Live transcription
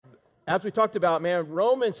As we talked about, man,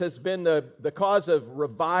 Romans has been the cause of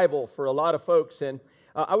revival for a lot of folks. And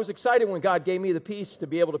I was excited when God gave me the peace to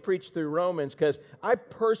be able to preach through Romans because I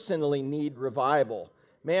personally need revival.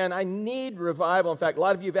 Man, I need revival. In fact, a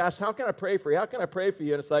lot of you have asked, how can I pray for you? How can I pray for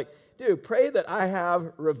you? And it's like, dude, pray that I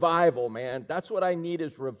have revival, man. That's what I need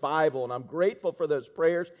is revival. And I'm grateful for those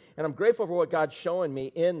prayers. And I'm grateful for what God's showing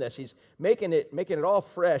me in this. He's making it all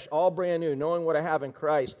fresh, all brand new, knowing what I have in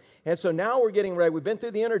Christ. And so now we're getting ready. We've been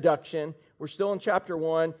through the introduction. We're still in chapter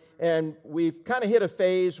 1. And we've kind of hit a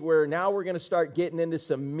phase where now we're going to start getting into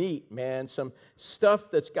some meat, man. Some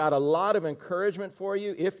stuff that's got a lot of encouragement for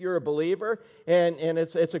you if you're a believer. And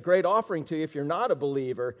it's a great offering to you if you're not a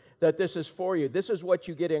believer, that this is for you. This is what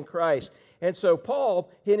you get in Christ. And so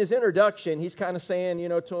Paul, in his introduction, he's kind of saying,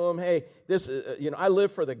 to him, hey, this, I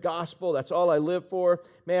live for the gospel. That's all I live for.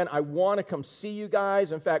 Man, I want to come see you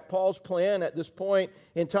guys. In fact, Paul's plan at this point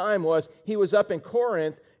in time was he was up in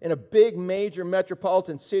Corinth in a big, major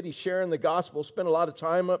metropolitan city sharing the gospel, spent a lot of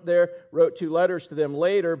time up there, wrote 2 letters to them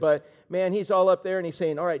later, but man, he's all up there and he's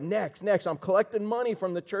saying, all right, next, I'm collecting money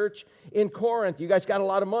from the church in Corinth. You guys got a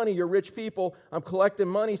lot of money, you're rich people. I'm collecting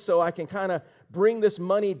money so I can kind of bring this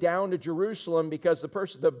money down to Jerusalem because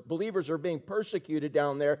the believers are being persecuted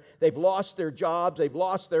down there. They've lost their jobs, they've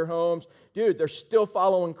lost their homes. Dude, they're still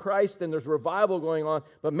following Christ and there's revival going on,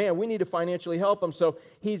 but man, we need to financially help them. So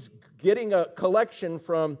he's getting a collection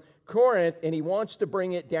from Corinth and he wants to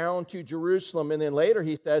bring it down to Jerusalem. And then later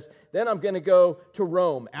he says, then I'm going to go to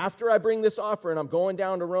Rome. After I bring this offering, I'm going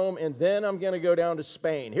down to Rome and then I'm going to go down to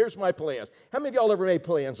Spain. Here's my plans. How many of y'all ever made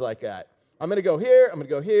plans like that? I'm going to go here, I'm going to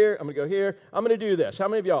go here, I'm going to go here, I'm going to do this. How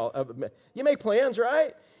many of y'all, you make plans,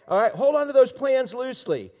 right? All right, hold on to those plans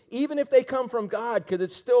loosely, even if they come from God, because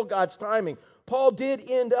it's still God's timing. Paul did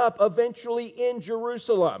end up eventually in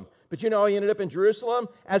Jerusalem. But he ended up in Jerusalem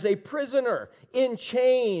as a prisoner, in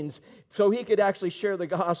chains, so he could actually share the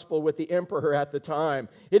gospel with the emperor at the time.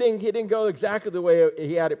 He didn't go exactly the way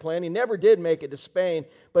he had it planned. He never did make it to Spain,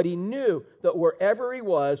 but he knew that wherever he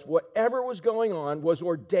was, whatever was going on was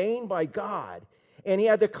ordained by God. And he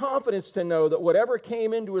had the confidence to know that whatever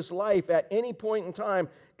came into his life at any point in time,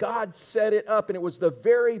 God set it up, and it was the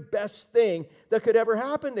very best thing that could ever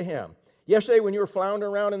happen to him. Yesterday, when you were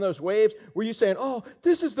floundering around in those waves, were you saying, oh,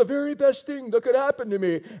 this is the very best thing that could happen to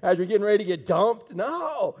me as you're getting ready to get dumped?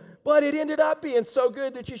 No, but it ended up being so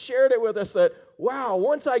good that you shared it with us that, wow,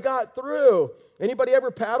 once I got through, anybody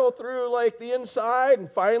ever paddle through like the inside and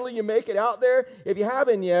finally you make it out there? If you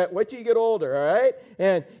haven't yet, wait till you get older, all right?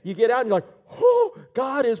 And you get out and you're like, oh,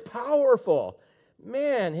 God is powerful.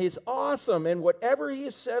 Man, he's awesome. And whatever he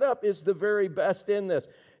has set up is the very best in this.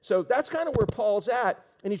 So that's kind of where Paul's at.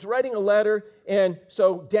 And he's writing a letter, and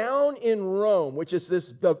so down in Rome, which is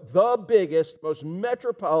the biggest, most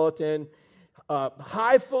metropolitan,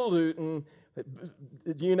 highfalutin,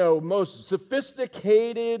 most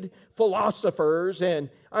sophisticated philosophers,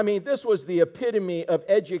 and I mean, this was the epitome of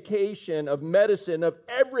education, of medicine, of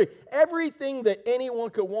everything that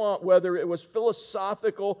anyone could want, whether it was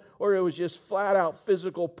philosophical or it was just flat out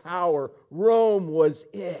physical power. Rome was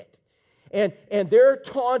it. And they're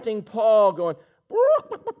taunting Paul, going,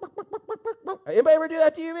 anybody ever do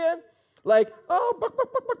that to you, man? Like, oh,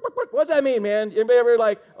 what's that mean, man? Anybody ever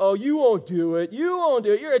like, oh, you won't do it. You won't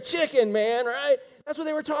do it. You're a chicken, man, right? That's what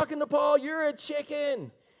they were talking to Paul. You're a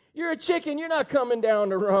chicken. You're a chicken. You're not coming down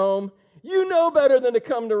to Rome. You know better than to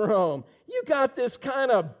come to Rome. You got this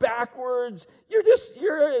kind of backwards. You're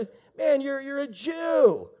a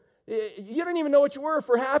Jew. You don't even know what you were.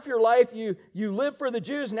 For half your life, you lived for the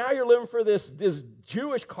Jews. Now you're living for this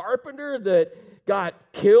Jewish carpenter that got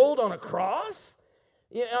killed on a cross.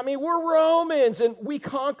 Yeah, I mean, we're Romans, and we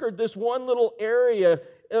conquered this one little area,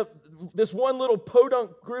 this one little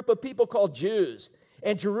podunk group of people called Jews.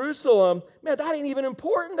 And Jerusalem, man, that ain't even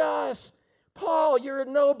important to us. Paul, you're a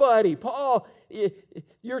nobody. Paul,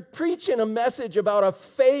 you're preaching a message about a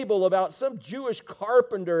fable about some Jewish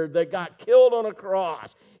carpenter that got killed on a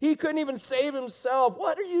cross. He couldn't even save himself.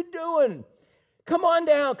 What are you doing? Come on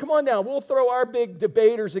down. We'll throw our big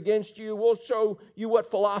debaters against you. We'll show you what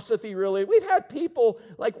philosophy really is. We've had people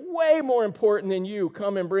like way more important than you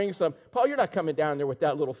come and bring some. Paul, you're not coming down there with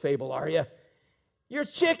that little fable, are you? You're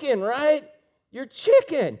chicken, right? You're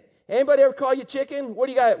chicken. Anybody ever call you chicken? What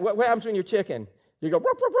do you got? What happens when you're chicken? You go,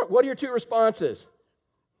 rup, rup, rup. What are your 2 responses?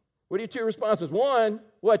 One,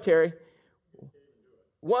 what, Terry?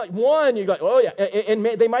 One, you go, oh yeah, and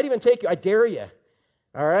they might even take you, I dare you.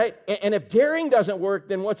 All right? And if daring doesn't work,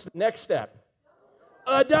 then what's the next step?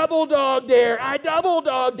 A double dog dare. I double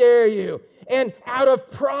dog dare you. And out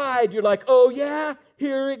of pride, you're like, oh yeah,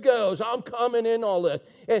 here it goes. I'm coming in all this.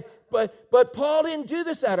 And But Paul didn't do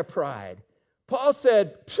this out of pride. Paul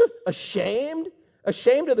said, ashamed?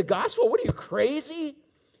 Ashamed of the gospel? What are you, crazy?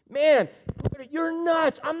 Man, you're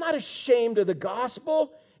nuts. I'm not ashamed of the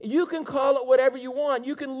gospel. You can call it whatever you want.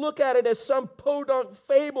 You can look at it as some podunk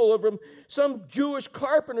fable of some Jewish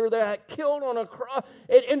carpenter that killed on a cross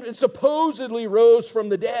and supposedly rose from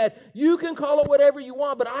the dead. You can call it whatever you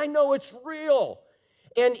want, but I know it's real.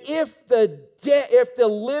 And if the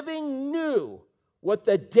living knew what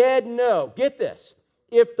the dead know, get this,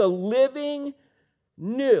 if the living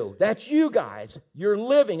knew, that's you guys, you're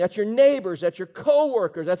living, that's your neighbors, that's your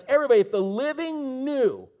co-workers, that's everybody. If the living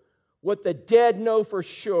knew what the dead know for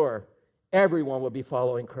sure, everyone would be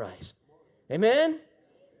following Christ. Amen?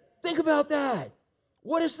 Think about that.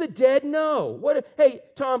 What does the dead know? Hey,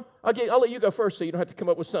 Tom, I'll let you go first so you don't have to come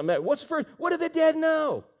up with something else. What's first? What do the dead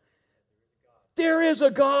know? There is a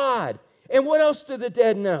God. And what else do the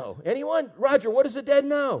dead know? Anyone? Roger, what does the dead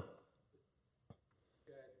know?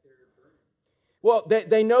 Well,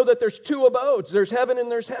 they know that there's two abodes. There's heaven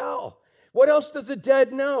and there's hell. What else does the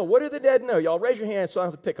dead know? What do the dead know? Y'all raise your hands so I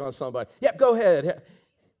don't have to pick on somebody. Yep, go ahead.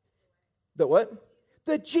 The what?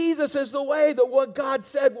 That Jesus is the way, that what God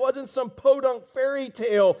said wasn't some podunk fairy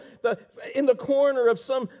tale in the corner of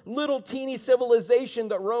some little teeny civilization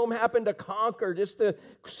that Rome happened to conquer just to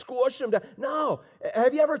squash them down. No.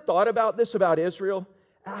 Have you ever thought about this about Israel?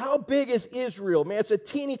 How big is Israel? Man, it's a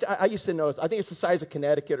teeny, I used to know, I think it's the size of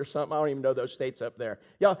Connecticut or something. I don't even know those states up there.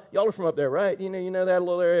 Y'all are from up there, right? You know that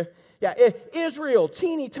little area? Yeah, Israel,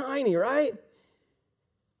 teeny tiny, right?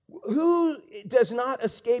 Who does not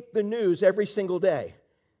escape the news every single day?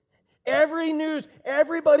 Every news,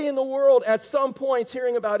 everybody in the world at some point is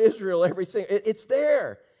hearing about Israel. It's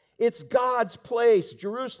there. It's God's place.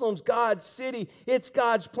 Jerusalem's God's city. It's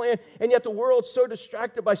God's plan. And yet the world's so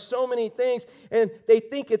distracted by so many things, and they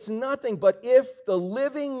think it's nothing. But if the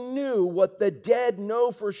living knew what the dead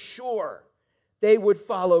know for sure, they would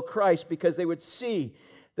follow Christ, because they would see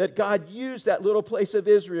that God used that little place of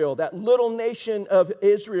Israel, that little nation of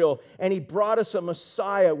Israel, and He brought us a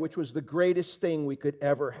Messiah, which was the greatest thing we could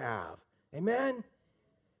ever have. Amen?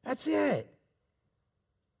 That's it.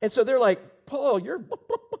 And so they're like, Paul, you're...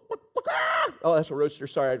 Oh, that's a rooster.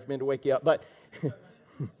 Sorry, I didn't mean to wake you up, but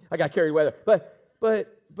I got carried away there.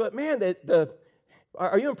 But man,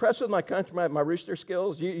 are you impressed with my rooster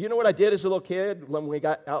skills? You know what I did as a little kid when we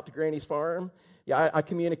got out to Granny's farm? Yeah, I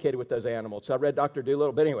communicated with those animals. So I read Dr.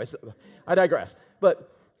 Dolittle. But anyways, I digress.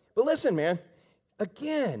 But listen, man.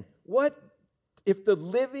 Again, what if the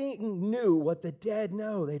living knew what the dead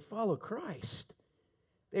know? They'd follow Christ.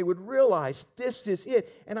 They would realize this is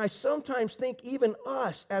it. And I sometimes think even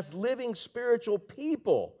us as living spiritual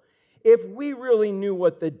people, if we really knew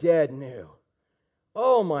what the dead knew,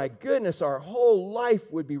 oh my goodness, our whole life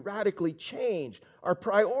would be radically changed. Our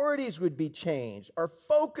priorities would be changed. Our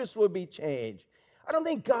focus would be changed. I don't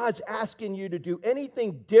think God's asking you to do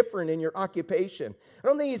anything different in your occupation. I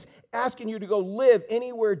don't think He's asking you to go live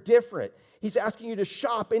anywhere different. He's asking you to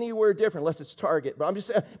shop anywhere different, unless it's Target.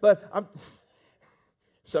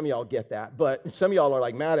 Some of y'all get that, but some of y'all are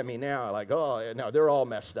like mad at me now, like, oh, no, they're all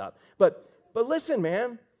messed up. But listen,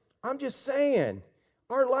 man, I'm just saying,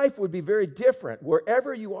 our life would be very different.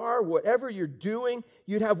 Wherever you are, whatever you're doing,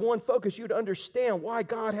 you'd have one focus. You'd understand why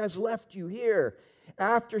God has left you here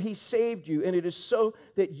after He saved you, and it is so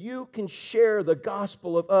that you can share the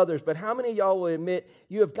gospel of others. But how many of y'all will admit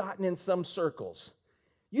you have gotten in some circles?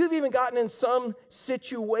 You've even gotten in some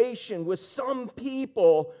situation with some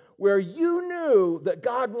people where you knew that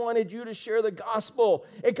God wanted you to share the gospel,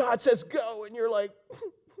 and God says, go, and you're like,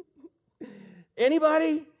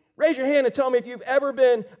 anybody? Raise your hand and tell me if you've ever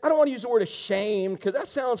been, I don't want to use the word ashamed, because that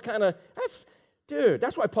sounds kind of,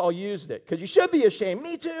 that's why Paul used it, because you should be ashamed.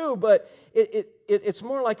 Me too, but it's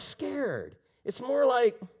more like scared. It's more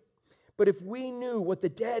like, but if we knew what the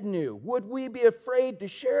dead knew, would we be afraid to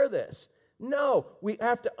share this? No, we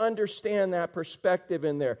have to understand that perspective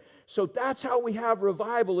in there. So that's how we have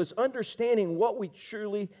revival, is understanding what we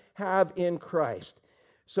truly have in Christ.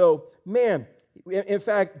 So, man, in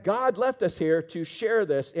fact, God left us here to share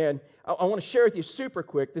this, and I want to share with you super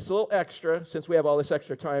quick, this little extra, since we have all this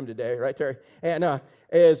extra time today, right, Terry? And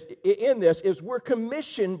we're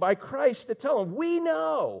commissioned by Christ to tell Him, we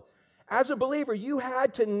know, as a believer, you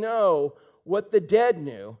had to know what the dead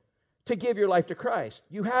knew to give your life to Christ.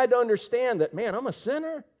 You had to understand that, man, I'm a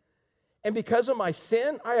sinner, and because of my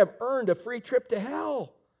sin, I have earned a free trip to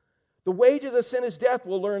hell. The wages of sin is death,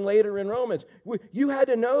 we'll learn later in Romans. You had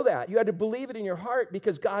to know that. You had to believe it in your heart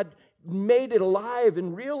because God made it alive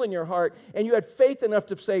and real in your heart, and you had faith enough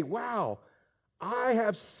to say, wow, I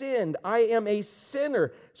have sinned. I am a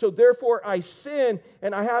sinner. So therefore I sin,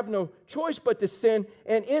 and I have no choice but to sin.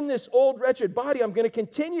 And in this old wretched body, I'm going to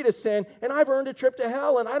continue to sin, and I've earned a trip to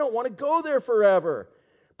hell, and I don't want to go there forever.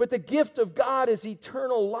 But the gift of God is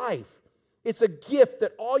eternal life. It's a gift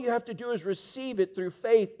that all you have to do is receive it through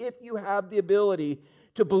faith if you have the ability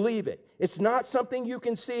to believe it. It's not something you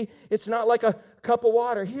can see. It's not like a cup of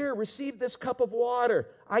water. Here, receive this cup of water.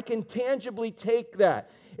 I can tangibly take that.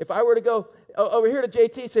 If I were to go over here to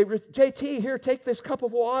JT, say, JT, here, take this cup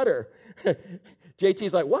of water.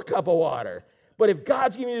 JT's like, what cup of water? But if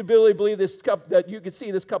God's giving you the ability to believe this cup, that you can see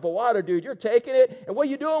this cup of water, dude, you're taking it, and what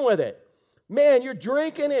are you doing with it? Man, you're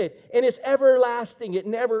drinking it, and it's everlasting. It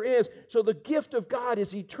never is. So the gift of God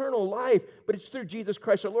is eternal life, but it's through Jesus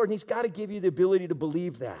Christ our Lord, and He's got to give you the ability to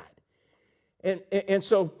believe that. And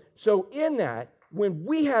so in that, when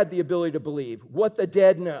we had the ability to believe what the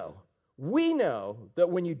dead know, we know that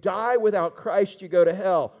when you die without Christ, you go to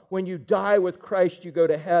hell. When you die with Christ, you go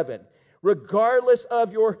to heaven. Regardless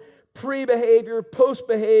of your pre-behavior,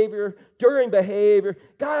 post-behavior, during behavior.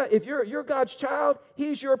 God, if you're God's child,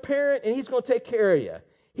 He's your parent, and He's going to take care of you.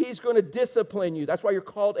 He's going to discipline you. That's why you're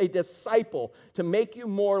called a disciple, to make you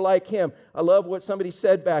more like Him. I love what somebody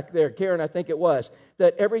said back there, Karen, I think it was,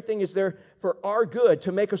 that everything is there for our good,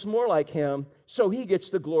 to make us more like Him, so He gets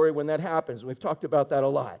the glory when that happens. We've talked about that a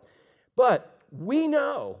lot. But we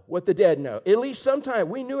know what the dead know. At least sometime.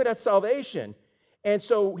 We knew it at salvation. And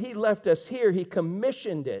so He left us here. He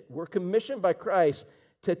commissioned it. We're commissioned by Christ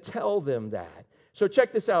to tell them that. So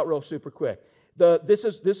check this out real super quick. This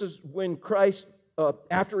is when Christ,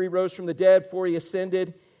 after He rose from the dead, before He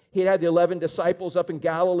ascended, He had the 11 disciples up in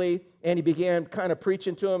Galilee, and He began kind of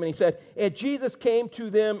preaching to them, and He said, and Jesus came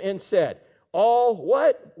to them and said, all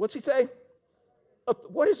what? What's He say?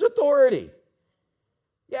 What is authority?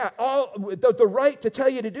 Yeah, all the right to tell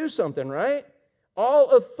you to do something, right?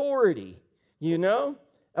 All authority. You know,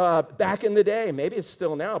 back in the day, maybe it's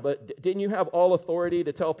still now, but didn't you have all authority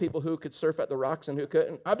to tell people who could surf at the rocks and who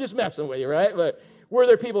couldn't? I'm just messing with you, right? But were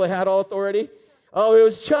there people that had all authority? Oh, it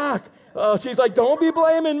was Chuck. Oh, she's like, don't be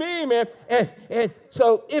blaming me, man. And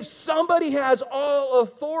so if somebody has all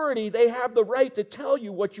authority, they have the right to tell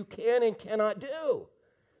you what you can and cannot do.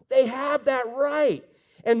 They have that right.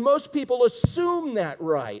 And most people assume that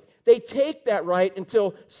right. They take that right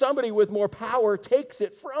until somebody with more power takes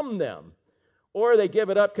it from them. Or they give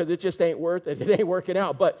it up because it just ain't worth it. It ain't working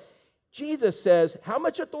out. But Jesus says, how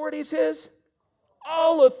much authority is His?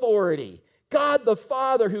 All authority. God the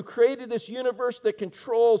Father, who created this universe that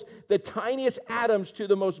controls the tiniest atoms to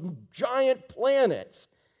the most giant planets.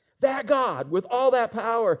 That God, with all that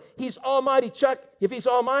power, He's almighty. Chuck, if He's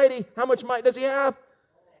almighty, how much might does He have?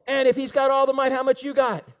 And if He's got all the might, how much you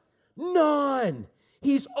got? None.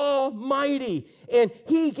 He's almighty, and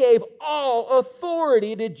He gave all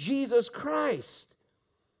authority to Jesus Christ.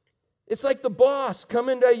 It's like the boss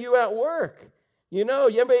coming to you at work. You know,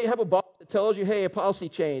 you ever have a boss that tells you, hey, a policy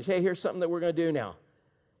change. Hey, here's something that we're going to do now.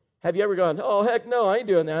 Have you ever gone, oh, heck no, I ain't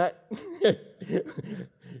doing that.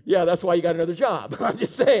 Yeah, that's why you got another job. I'm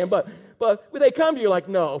just saying. But when they come to you like,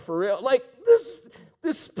 no, for real. Like this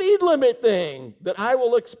speed limit thing that I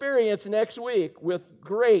will experience next week with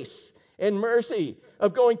grace and mercy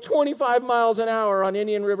of going 25 miles an hour on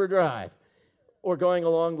Indian River Drive, or going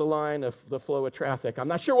along the line of the flow of traffic. I'm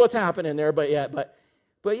not sure what's happening there, but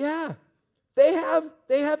yeah, they have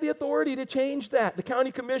the authority to change that. The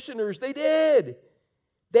county commissioners, they did.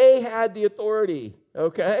 They had the authority,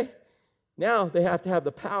 okay? Now they have to have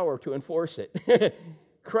the power to enforce it.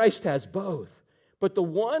 Christ has both. But the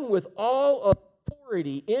one with all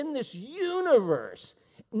authority in this universe,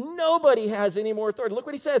 nobody has any more authority. Look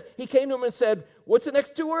what He says. He came to him and said, what's the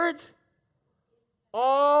next two words?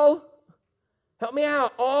 All, help me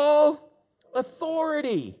out, all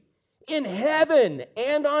authority in heaven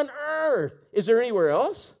and on earth. Is there anywhere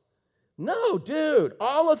else? No, dude.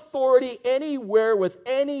 All authority anywhere with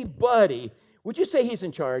anybody. Would you say He's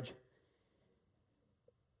in charge?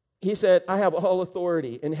 He said, I have all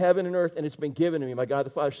authority in heaven and earth, and it's been given to me by God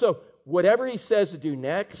the Father. So whatever He says to do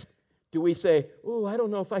next, do we say, oh, I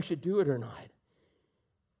don't know if I should do it or not?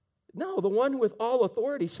 No, the one with all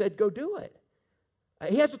authority said, go do it.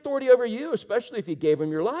 He has authority over you, especially if you gave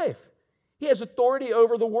Him your life. He has authority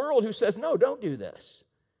over the world who says, no, don't do this.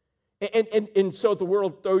 And so if the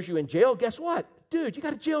world throws you in jail, guess what? Dude, you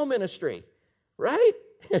got a jail ministry, right?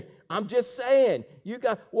 I'm just saying, you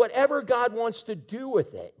got whatever God wants to do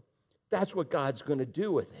with it, that's what God's going to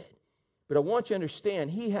do with it. But I want you to understand,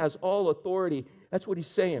 He has all authority. That's what He's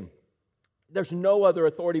saying. There's no other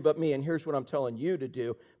authority but me, and here's what I'm telling you to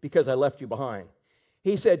do because I left you behind.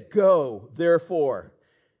 He said, go, therefore.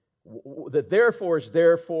 The therefore is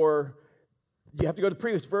there for, you have to go to the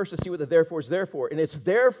previous verse to see what the therefore is there for. And it's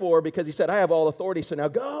therefore because he said, I have all authority, so now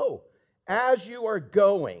go. As you are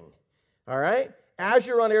going, all right? As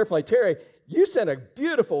you're on an airplane. Terry, you sent a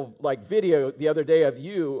beautiful video the other day of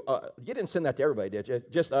you. You didn't send that to everybody, did you?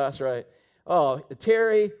 Just us, right? Oh,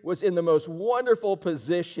 Terry was in the most wonderful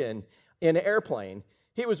position in an airplane.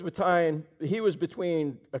 He was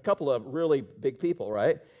between a couple of really big people,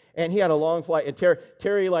 right? And he had a long flight, and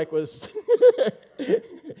Terry was,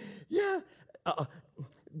 yeah,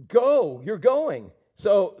 go, you're going.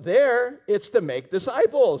 So there, it's to make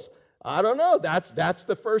disciples. I don't know, that's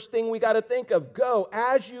the first thing we got to think of. Go,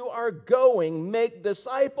 as you are going, make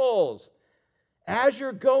disciples. As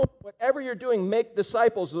you're going, whatever you're doing, make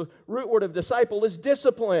disciples. The root word of disciple is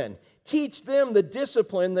discipline. Teach them the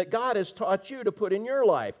discipline that God has taught you to put in your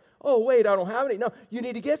life. Oh, wait, I don't have any. No, you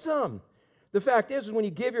need to get some. The fact is, when you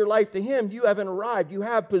give your life to Him, you haven't arrived. You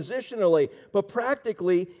have positionally, but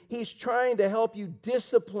practically, He's trying to help you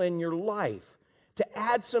discipline your life, to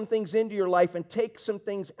add some things into your life and take some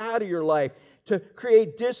things out of your life, to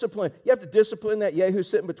create discipline. You have to discipline that yahoo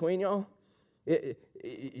sitting between y'all.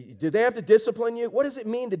 Do they have to discipline you? What does it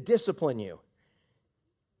mean to discipline you?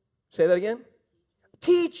 Say that again.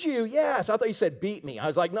 Teach you, yes. I thought you said beat me. I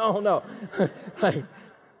was like, no.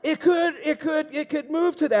 It could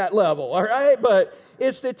move to that level, all right? But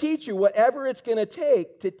it's to teach you whatever it's going to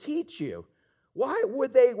take to teach you. Why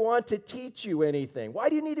would they want to teach you anything? Why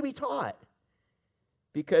do you need to be taught?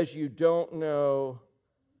 Because you don't know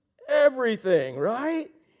everything, right?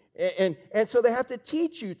 And so they have to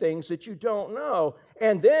teach you things that you don't know.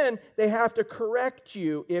 And then they have to correct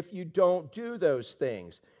you if you don't do those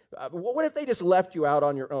things. What if they just left you out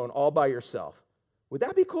on your own, all by yourself? Would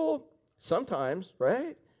that be cool? Sometimes,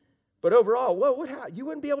 right? But overall, you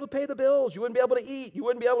wouldn't be able to pay the bills. You wouldn't be able to eat. You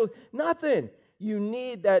wouldn't be able to, nothing. You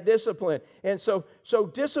need that discipline. And so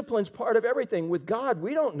discipline's part of everything. With God,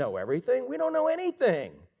 we don't know everything. We don't know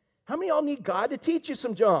anything. How many of y'all need God to teach you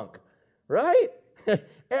some junk? Right?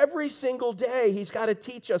 Every single day, He's got to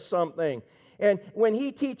teach us something. And when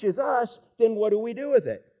He teaches us, then what do we do with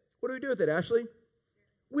it? What do we do with it, Ashley?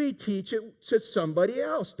 We teach it to somebody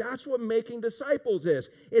else. That's what making disciples is.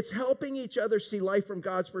 It's helping each other see life from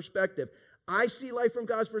God's perspective. I see life from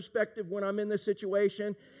God's perspective when I'm in this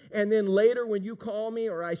situation, and then later when you call me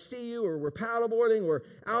or I see you or we're paddleboarding, we're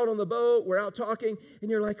out on the boat, we're out talking, and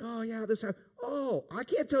you're like, oh yeah, this happened. Oh, I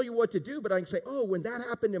can't tell you what to do, but I can say, oh, when that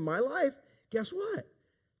happened in my life, guess what?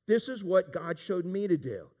 This is what God showed me to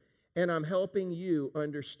do. And I'm helping you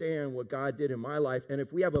understand what God did in my life. And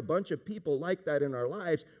if we have a bunch of people like that in our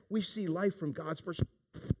lives, we see life from God's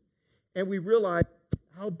perspective. And we realize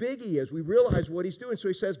how big He is. We realize what He's doing. So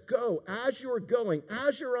He says, go, as you're going,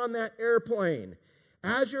 as you're on that airplane,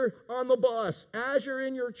 as you're on the bus, as you're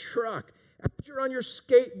in your truck, as you're on your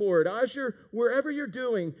skateboard, as you're wherever you're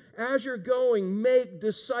doing, as you're going, make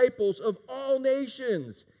disciples of all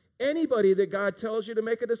nations. Anybody that God tells you to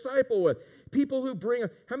make a disciple with. People who bring,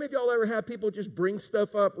 how many of y'all ever have people just bring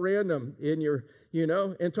stuff up random in your,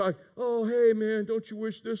 and talk, oh, hey, man, don't you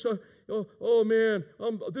wish this, oh man,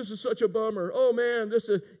 this is such a bummer. Oh, man, this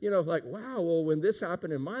is, wow, well, when this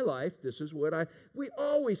happened in my life, this is what we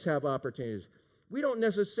always have opportunities. We don't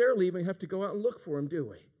necessarily even have to go out and look for them, do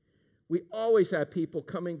we? We always have people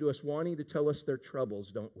coming to us wanting to tell us their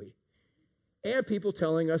troubles, don't we? And people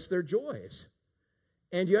telling us their joys.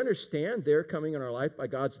 And you understand they're coming in our life by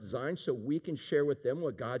God's design so we can share with them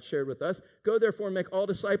what God shared with us. Go therefore and make all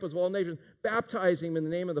disciples of all nations, baptizing them in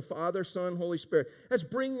the name of the Father, Son, Holy Spirit. That's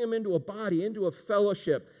bringing them into a body, into a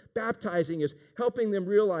fellowship. Baptizing is helping them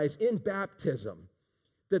realize in baptism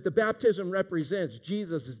that the baptism represents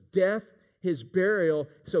Jesus' death, His burial,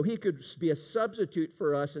 so He could be a substitute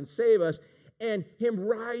for us and save us, and Him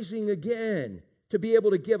rising again to be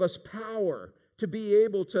able to give us power to be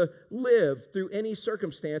able to live through any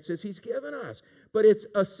circumstances He's given us. But it's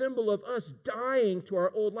a symbol of us dying to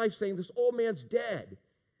our old life, saying this old man's dead.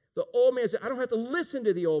 The old man's dead. I don't have to listen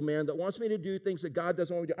to the old man that wants me to do things that God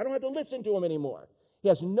doesn't want me to do. I don't have to listen to him anymore. He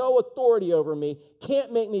has no authority over me,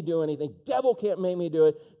 can't make me do anything. Devil can't make me do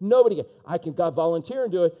it. Nobody can. I can God volunteer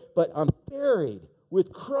and do it, but I'm buried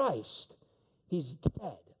with Christ. He's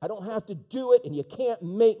dead. I don't have to do it, and you can't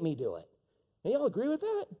make me do it. And y'all agree with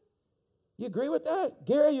that? You agree with that?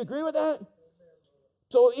 Gary, you agree with that?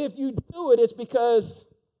 So if you do it, it's because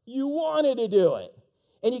you wanted to do it.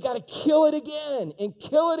 And you got to kill it again and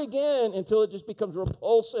kill it again until it just becomes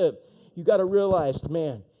repulsive. You got to realize,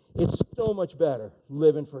 man, it's so much better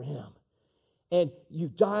living for Him. And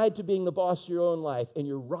you've died to being the boss of your own life, and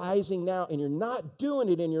you're rising now, and you're not doing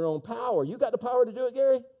it in your own power. You got the power to do it,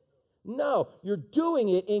 Gary? No, you're doing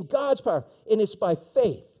it in God's power, and it's by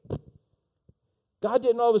faith. God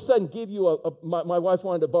didn't all of a sudden give you my wife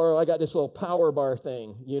wanted to borrow, I got this little power bar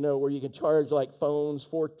thing, where you can charge like 4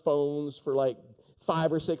 phones for like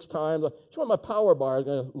 5 or 6 times. She wanted my power bar, I'm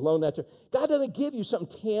going to loan that to her. God doesn't give you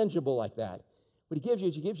something tangible like that. What he gives you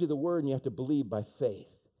is he gives you the word, and you have to believe by faith.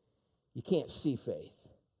 You can't see faith.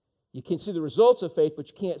 You can see the results of faith, but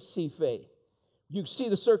you can't see faith. You can see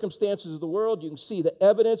the circumstances of the world. You can see the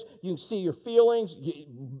evidence. You can see your feelings.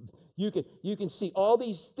 You can see all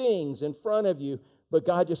these things in front of you, but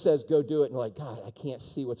God just says, go do it. And you're like, God, I can't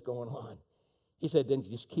see what's going on. He said, then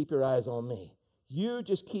just keep your eyes on me. You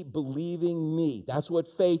just keep believing me. That's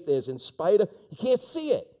what faith is. In spite of, you can't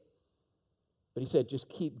see it. But he said, just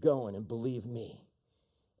keep going and believe me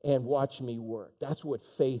and watch me work. That's what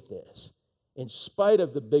faith is. In spite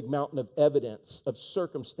of the big mountain of evidence, of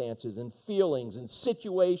circumstances and feelings and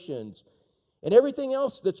situations and everything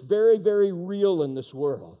else that's very, very real in this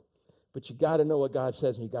world. But you got to know what God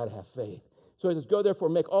says, and you got to have faith. So he says, go therefore,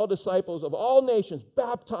 make all disciples of all nations,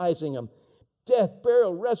 baptizing them, death,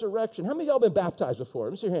 burial, resurrection. How many of y'all been baptized before?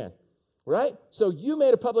 Let me see your hand. Right? So you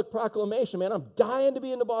made a public proclamation, man, I'm dying to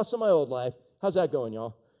be in the boss of my old life. How's that going,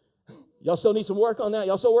 y'all? Y'all still need some work on that?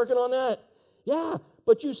 Y'all still working on that? Yeah.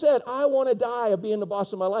 But you said, I want to die of being the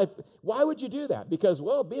boss of my life. Why would you do that? Because,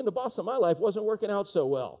 well, being the boss of my life wasn't working out so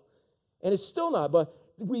well. And it's still not, but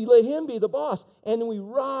we let him be the boss. And we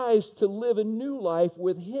rise to live a new life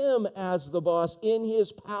with him as the boss in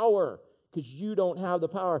his power. Because you don't have the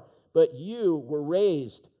power, but you were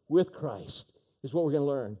raised with Christ, is what we're going to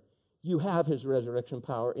learn. You have his resurrection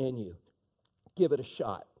power in you. Give it a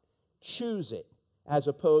shot. Choose it, as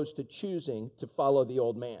opposed to choosing to follow the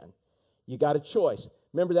old man. You got a choice.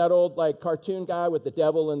 Remember that old cartoon guy with the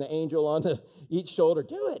devil and the angel on each shoulder?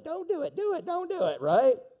 Do it, don't do it, do it, don't do it,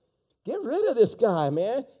 right? Get rid of this guy,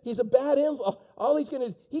 man. He's a bad influence.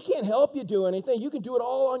 He can't help you do anything. You can do it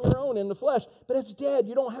all on your own in the flesh, but it's dead.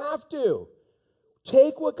 You don't have to.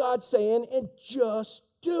 Take what God's saying and just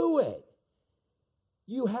do it.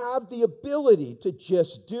 You have the ability to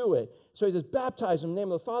just do it. So he says, baptize them in the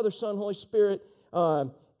name of the Father, Son, Holy Spirit,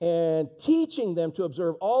 and teaching them to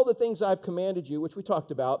observe all the things I've commanded you, which we talked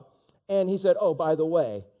about. And he said, oh, by the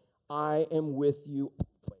way, I am with you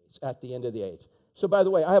always at the end of the age. So by the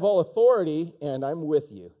way, I have all authority, and I'm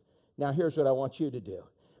with you. Now here's what I want you to do.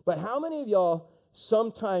 But how many of y'all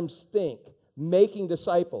sometimes think making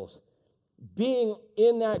disciples, being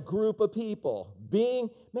in that group of people,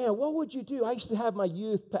 man, what would you do? I used to have my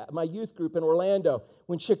youth group in Orlando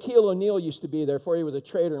when Shaquille O'Neal used to be there before he was a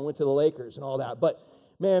trader and went to the Lakers and all that. But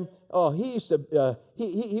man, he used to,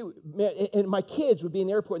 and my kids would be in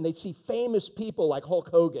the airport and they'd see famous people like Hulk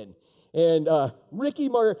Hogan and Ricky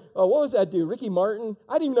Martin. What was that dude? Ricky Martin?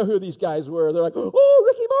 I didn't even know who these guys were. They're like, oh,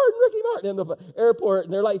 Ricky Martin in the airport.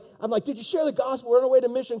 And they're like, I'm like, did you share the gospel? We're on our way to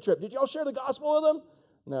mission trip. Did y'all share the gospel with them?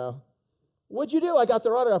 No. What'd you do? I got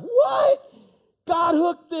their autograph. What? God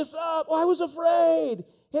hooked this up. Well, I was afraid.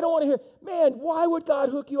 He don't want to hear. Man, why would God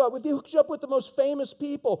hook you up? If he hooks you up with the most famous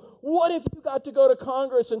people, what if you got to go to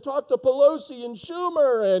Congress and talk to Pelosi and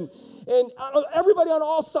Schumer and everybody on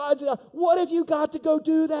all sides? What if you got to go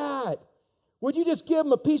do that? Would you just give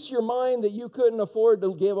them a piece of your mind that you couldn't afford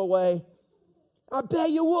to give away? I bet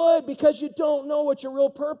you would, because you don't know what your real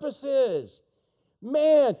purpose is.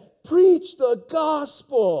 Man, preach the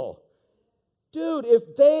gospel. Dude,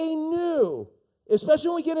 if they knew, especially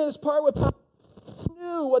when we get in this part with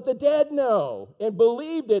knew what the dead know and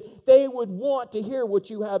believed it, they would want to hear what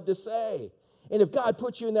you have to say. And if God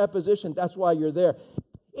puts you in that position, that's why you're there.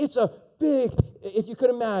 It's a big, if you could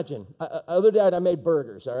imagine, other day I made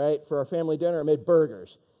burgers, all right? For our family dinner, I made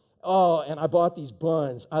burgers. Oh, and I bought these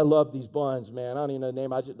buns. I love these buns, man. I don't even know the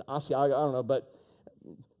name. I don't know, but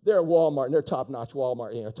they're at Walmart, and they're top-notch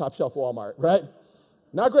Walmart, top-shelf Walmart, right?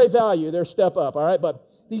 Not great value. They're step up, all right? But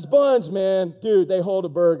these buns, man, dude, they hold a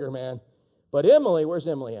burger, man. But Emily, where's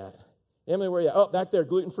Emily at? Emily, where are you at? Oh, back there,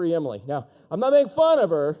 gluten-free Emily. Now, I'm not making fun of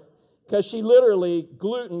her because she literally,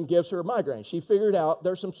 gluten gives her migraines. She figured out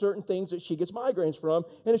there's some certain things that she gets migraines from,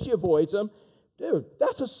 and if she avoids them, dude,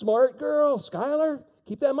 that's a smart girl. Skylar,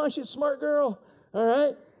 keep that in mind. She's a smart girl, all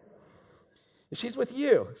right? And she's with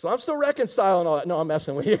you. So I'm still reconciling all that. No, I'm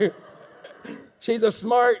messing with you. She's a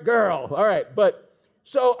smart girl. All right, but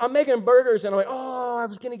so I'm making burgers, and I'm like, oh, I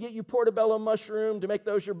was going to get you portobello mushroom to make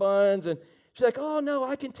those your buns. And she's like, oh, no,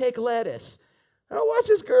 I can take lettuce. And I watch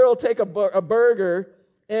this girl take a burger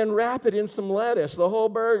and wrap it in some lettuce, the whole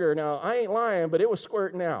burger. Now, I ain't lying, but it was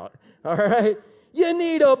squirting out, all right? You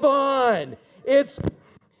need a bun.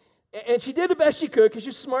 And she did the best she could because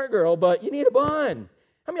she's a smart girl, but you need a bun.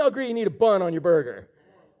 How many of y'all agree you need a bun on your burger?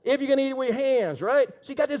 If you're going to eat it with your hands, right? So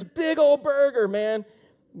you got this big old burger, man.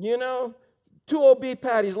 You know, 2 old beef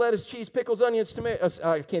patties, lettuce, cheese, pickles, onions, tomatoes.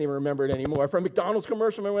 I can't even remember it anymore. From a McDonald's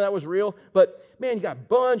commercial, remember that was real? But, man, you got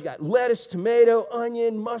buns, you got lettuce, tomato,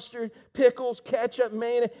 onion, mustard, pickles, ketchup,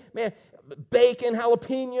 mayonnaise, man, bacon,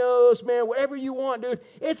 jalapenos, man, whatever you want, dude.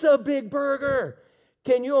 It's a big burger.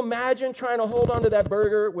 Can you imagine trying to hold on to that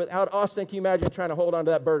burger without, Austin, can you imagine trying to hold on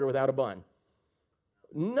to that burger without a bun?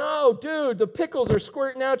 No, dude, the pickles are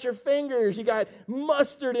squirting out your fingers. You got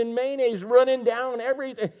mustard and mayonnaise running down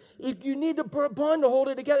everything. You need the bun to hold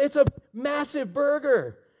it together. It's a massive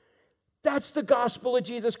burger. That's the gospel of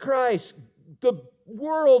Jesus Christ. The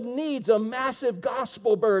world needs a massive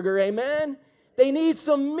gospel burger, amen? They need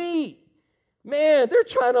some meat. Man, they're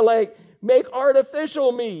trying to make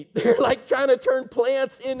artificial meat. They're trying to turn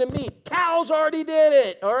plants into meat. Cows already did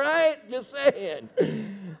it, all right? Just saying.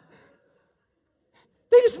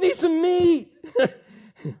 They just need some meat.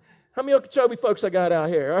 How many Okeechobee folks I got out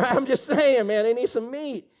here? All right? I'm just saying, man, they need some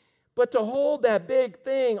meat. But to hold that big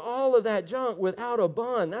thing, all of that junk without a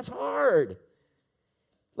bun, that's hard.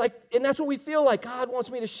 And that's what we feel like. God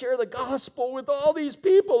wants me to share the gospel with all these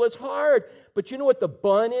people. It's hard. But you know what the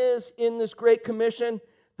bun is in this Great Commission?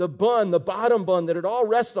 The bun, the bottom bun that it all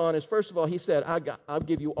rests on is, first of all, he said, I'll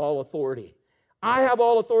give you all authority. I have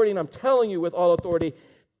all authority, and I'm telling you with all authority,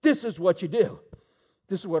 this is what you do.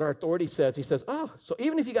 This is what our authority says. He says, so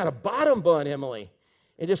even if you got a bottom bun, Emily,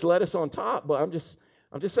 and just lettuce on top, but I'm just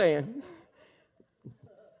saying.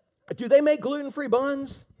 Do they make gluten-free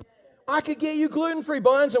buns? I could get you gluten-free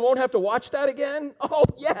buns and won't have to watch that again? Oh,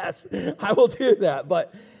 yes, I will do that.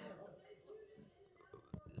 But,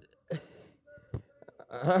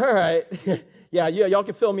 all right. Yeah, y'all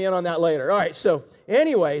can fill me in on that later. All right, so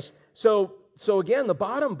anyways, So again, the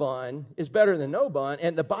bottom bun is better than no bun,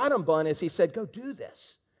 and the bottom bun is, he said, go do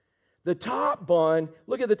this. The top bun,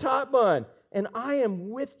 look at the top bun, and I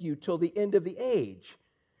am with you till the end of the age.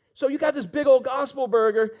 So you got this big old gospel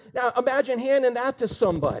burger. Now imagine handing that to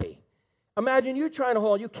somebody. Imagine you trying to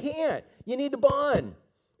hold, you can't. You need the bun.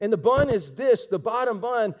 And the bun is this, the bottom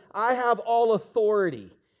bun, I have all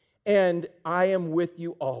authority, and I am with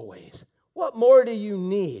you always. What more do you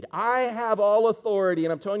need? I have all authority,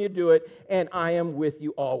 and I'm telling you to do it, and I am with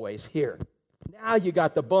you always. Here. Now you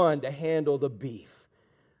got the bun to handle the beef.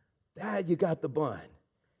 Now you got the bun.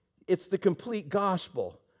 It's the complete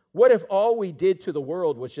gospel. What if all we did to the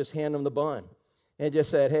world was just hand them the bun and just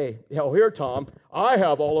said, hey, here, Tom, I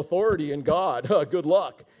have all authority in God. Good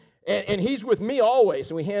luck. And he's with me always,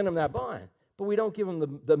 and we hand him that bun. But we don't give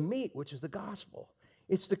him the meat, which is the gospel.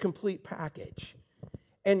 It's the complete package.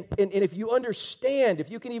 And if you understand,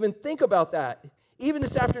 if you can even think about that, even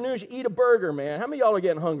this afternoon, as you eat a burger, man, how many of y'all are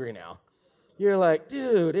getting hungry now? You're like,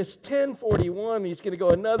 dude, it's 10:41. He's going to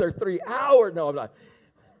go another 3 hours. No, I'm not.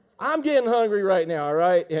 I'm getting hungry right now, all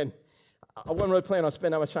right? And I wasn't really planning on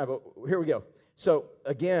spending that much time, but here we go. So,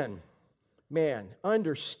 again, man,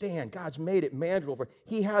 understand, God's made it manageable for.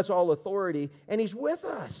 He has all authority, and he's with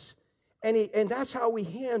us. And that's how we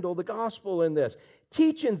handle the gospel in this.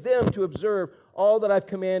 Teaching them to observe all that I've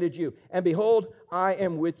commanded you. And behold, I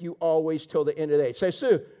am with you always till the end of the age. Say,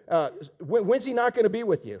 Sue, when's he not going to be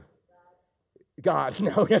with you? God.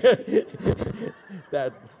 No.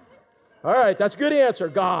 All right, that's a good answer,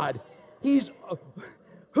 God.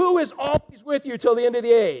 Who is always with you till the end of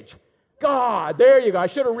the age? God. There you go. I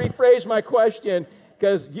should have rephrased my question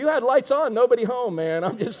because you had lights on, nobody home, man.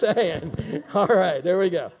 I'm just saying. All right, there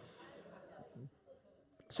we go.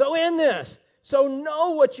 So in this, so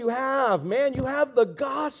know what you have, man. You have the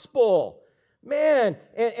gospel, man.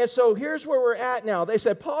 And so here's where we're at now. They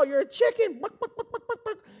said, Paul, you're a chicken.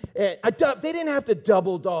 And they didn't have to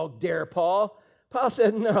double dog dare Paul. Paul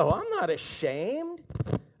said, no, I'm not ashamed.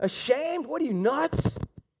 Ashamed? What are you, nuts?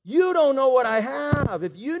 You don't know what I have.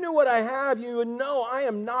 If you knew what I have, you would know I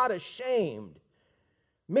am not ashamed.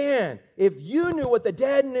 Man, if you knew what the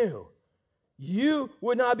dead knew, you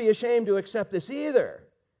would not be ashamed to accept this either.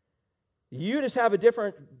 You just have a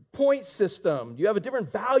different point system. You have a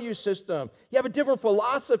different value system. You have a different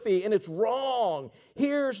philosophy, and it's wrong.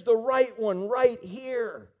 Here's the right one right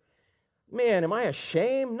here. Man, am I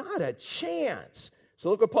ashamed? Not a chance. So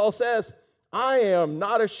look what Paul says. I am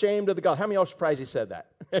not ashamed of the gospel. How many of y'all are surprised he said that?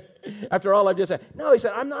 After all I've just said. No, he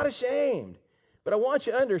said, I'm not ashamed. But I want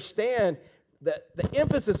you to understand that the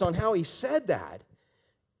emphasis on how he said that.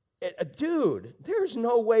 Dude, there's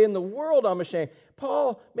no way in the world I'm ashamed.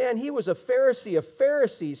 Paul, man, he was a Pharisee of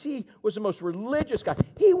Pharisees. He was the most religious guy.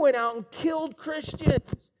 He went out and killed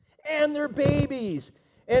Christians and their babies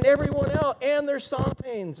and everyone else and their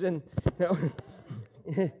signs. And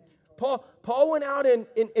Paul went out and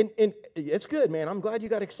it's good, man. I'm glad you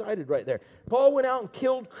got excited right there. Paul went out and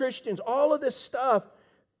killed Christians, all of this stuff,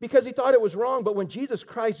 because he thought it was wrong. But when Jesus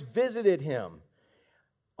Christ visited him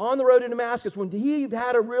on the road to Damascus, when he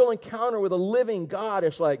had a real encounter with a living God,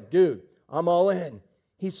 it's like, dude, I'm all in.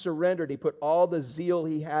 He surrendered. He put all the zeal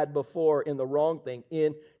he had before in the wrong thing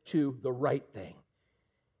into the right thing.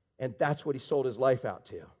 And that's what he sold his life out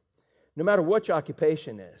to. No matter what your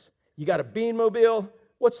occupation is. You got a beanmobile.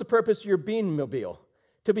 What's the purpose of your beanmobile?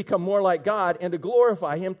 To become more like God and to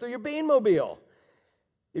glorify Him through your beanmobile.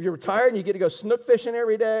 If you're retired and you get to go snook fishing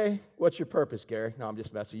every day, what's your purpose, Gary? No, I'm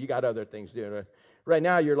just messing. You got other things doing it. Right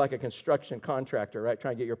now, you're like a construction contractor, right?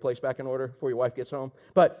 Trying to get your place back in order before your wife gets home.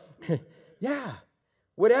 But, yeah,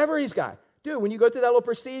 whatever he's got. Dude, when you go through that little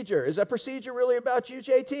procedure, is that procedure really about you,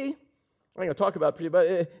 JT? I'm going to talk about it,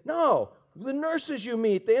 but no. The nurses you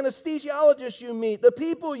meet, the anesthesiologists you meet, the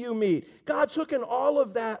people you meet. God's hooking all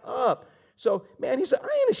of that up. So, man, he said, I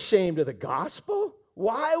ain't ashamed of the gospel.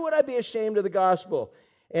 Why would I be ashamed of the gospel?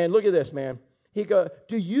 And look at this, man. He goes,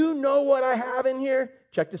 do you know what I have in here?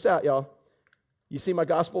 Check this out, y'all. You see my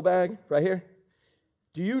gospel bag right here?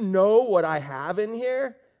 Do you know what I have in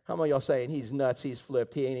here? How many of y'all saying, he's nuts, he's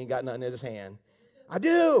flipped, he ain't got nothing in his hand? I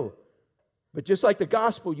do. But just like the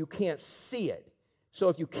gospel, you can't see it. So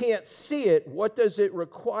if you can't see it, what does it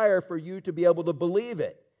require for you to be able to believe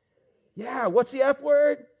it? Yeah, what's the F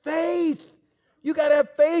word? Faith. You got to have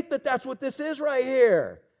faith that that's what this is right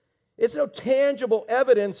here. It's no tangible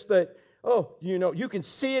evidence that, you can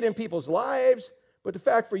see it in people's lives, but the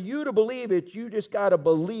fact for you to believe it, you just got to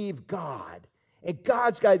believe God. And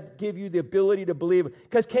God's got to give you the ability to believe it.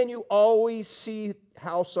 Because can you always see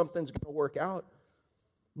how something's going to work out?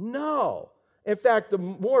 No. In fact, the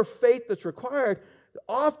more faith that's required,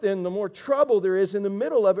 often the more trouble there is in the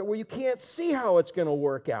middle of it where you can't see how it's going to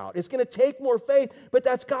work out. It's going to take more faith, but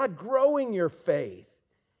that's God growing your faith.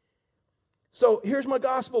 So here's my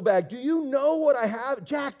gospel bag. Do you know what I have?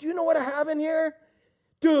 Jack, do you know what I have in here?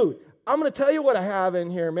 Dude, I'm going to tell you what I have in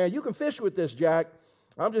here, man. You can fish with this, Jack.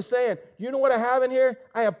 I'm just saying, you know what I have in here?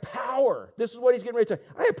 I have power. This is what he's getting ready to say.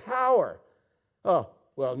 I have power. Oh,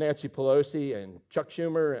 well, Nancy Pelosi and Chuck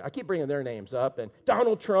Schumer, I keep bringing their names up, and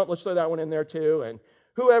Donald Trump, let's throw that one in there too, and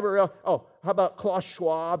whoever else. Oh, how about Klaus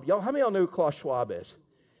Schwab? Y'all, how many of y'all know who Klaus Schwab is?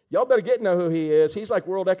 Y'all better get to know who he is. He's like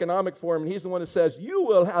World Economic Forum, and he's the one that says, you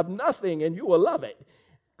will have nothing and you will love it.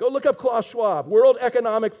 Go look up Klaus Schwab, World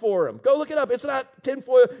Economic Forum. Go look it up. It's not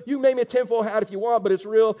tinfoil. You can make me a tinfoil hat if you want, but it's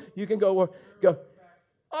real. You can go.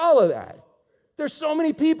 All of that. There's so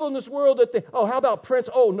many people in this world that think, how about Prince?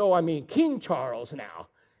 Oh, no, I mean King Charles now.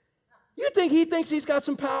 You think he thinks he's got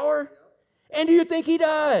some power? And do you think he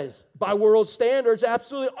does? By world standards,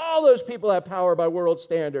 absolutely. All those people have power by world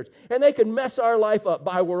standards. And they can mess our life up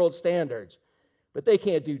by world standards. But they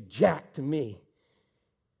can't do jack to me.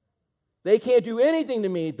 They can't do anything to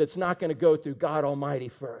me that's not going to go through God Almighty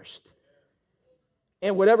first.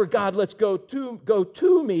 And whatever God lets go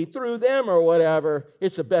to me through them or whatever,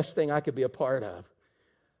 it's the best thing I could be a part of.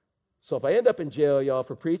 So if I end up in jail, y'all,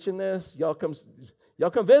 for preaching this, y'all come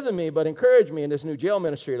visit me, but encourage me in this new jail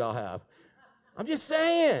ministry that I'll have. I'm just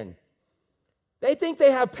saying. They think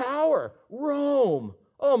they have power. Rome.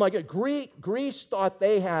 Oh my God. Greece thought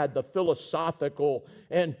they had the philosophical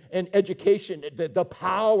and education, the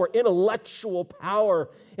power, intellectual power.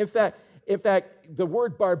 In fact, the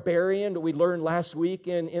word barbarian that we learned last week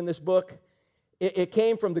in this book, it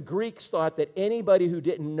came from the Greeks thought that anybody who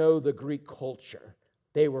didn't know the Greek culture,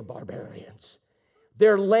 they were barbarians.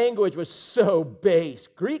 Their language was so base.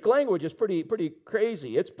 Greek language is pretty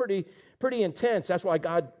crazy. It's pretty intense. That's why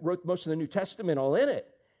God wrote most of the New Testament all in it.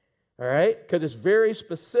 All right? Because it's very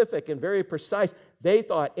specific and very precise. They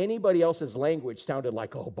thought anybody else's language sounded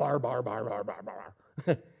like, bar.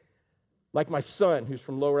 Like my son, who's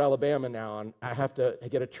from Lower Alabama now, and I have to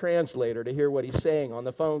get a translator to hear what he's saying on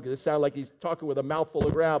the phone because it sounds like he's talking with a mouthful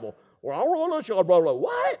of gravel.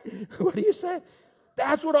 What? What do you say?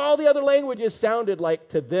 That's what all the other languages sounded like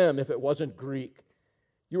to them if it wasn't Greek.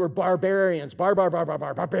 You were barbarians,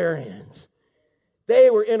 barbarians. They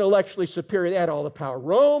were intellectually superior. They had all the power.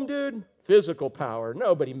 Rome, dude, physical power.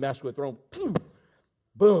 Nobody messed with Rome.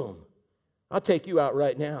 Boom. I'll take you out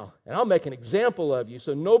right now, and I'll make an example of you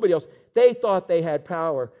so nobody else. They thought they had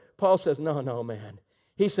power. Paul says, no, man.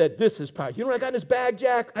 He said, this is power. You know what I got in this bag,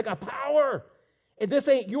 Jack? I got power. And this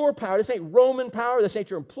ain't your power. This ain't Roman power. This ain't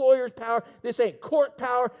your employer's power. This ain't court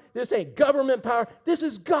power. This ain't government power. This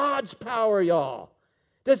is God's power, y'all.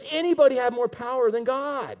 Does anybody have more power than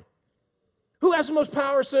God? Who has the most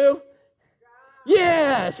power, Sue? God.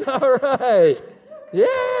 Yes. All right.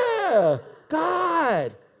 Yeah.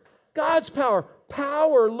 God. God's power.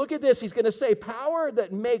 power, look at this, he's going to say, power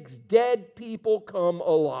that makes dead people come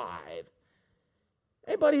alive.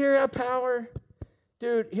 Anybody here have power?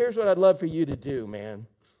 Dude, here's what I'd love for you to do, man.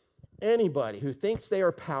 Anybody who thinks they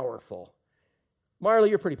are powerful. Marley,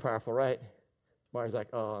 you're pretty powerful, right? Marley's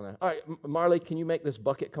like, oh, no. All right, Marley, can you make this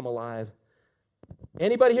bucket come alive?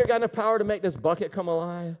 Anybody here got enough power to make this bucket come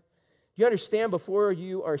alive? Do you understand before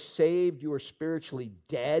you are saved, you are spiritually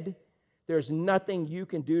dead? There's nothing you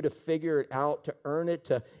can do to figure it out, to earn it,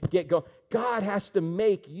 to get going. God has to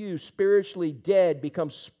make you spiritually dead become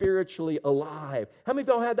spiritually alive. How many of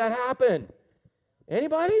y'all had that happen?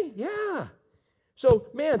 Anybody? Yeah. So,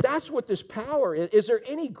 man, that's what this power is. Is there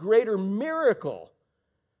any greater miracle?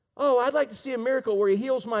 Oh, I'd like to see a miracle where he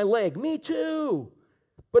heals my leg. Me too.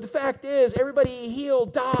 But the fact is, everybody he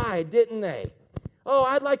healed died, didn't they? Oh,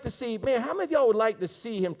 I'd like to see, man, how many of y'all would like to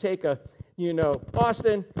see him take a,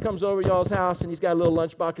 Austin comes over to y'all's house and he's got a little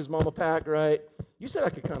lunchbox his mama packed, right? You said I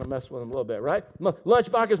could kind of mess with him a little bit, right?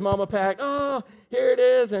 Lunchbox his mama packed. Oh, here it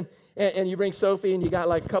is. And you bring Sophie and you got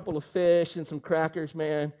like a couple of fish and some crackers,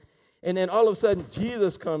 man. And then all of a sudden,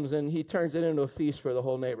 Jesus comes and he turns it into a feast for the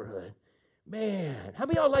whole neighborhood. Man, how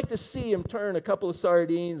many of y'all like to see him turn a couple of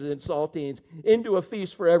sardines and saltines into a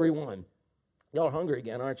feast for everyone? Y'all are hungry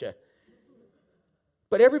again, aren't you?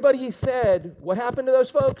 But everybody he fed, what happened to those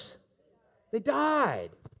folks? They died.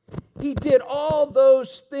 He did all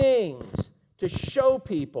those things to show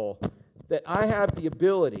people that I have the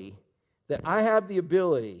ability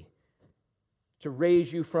to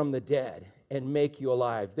raise you from the dead and make you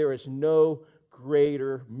alive. There is no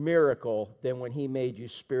greater miracle than when he made you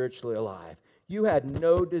spiritually alive. You had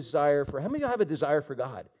no desire for, how many of you have a desire for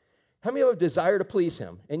God? How many of you have a desire to please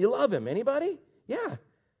him? And you love him? Anybody? Yeah.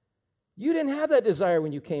 You didn't have that desire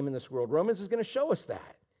when you came in this world. Romans is going to show us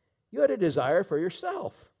that. You had a desire for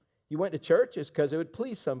yourself. You went to church, it's because it would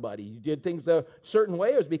please somebody. You did things a certain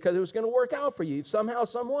way, it was because it was going to work out for you somehow,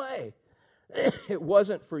 some way. It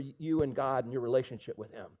wasn't for you and God and your relationship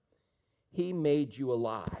with him. He made you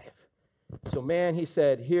alive. So, man, he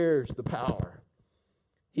said, here's the power.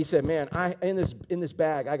 He said, man, in this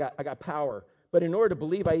bag, I got power. But in order to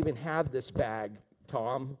believe I even have this bag,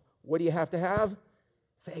 Tom, what do you have to have?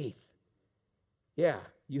 Faith. Yeah,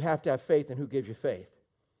 you have to have faith, and who gives you faith?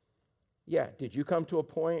 Yeah, did you come to a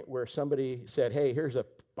point where somebody said, hey, here's a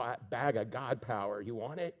bag of God power. You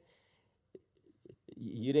want it?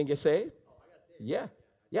 You didn't get saved? Yeah.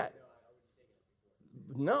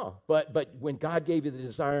 No, but when God gave you the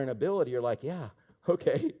desire and ability, you're like, yeah,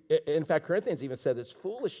 okay. In fact, Corinthians even said it's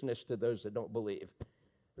foolishness to those that don't believe.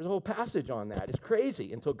 There's a whole passage on that. It's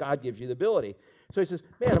crazy until God gives you the ability. So he says,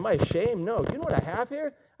 man, am I ashamed? No. Do you know what I have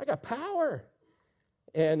here? I got power.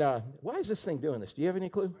 And why is this thing doing this? Do you have any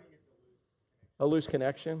clue? A loose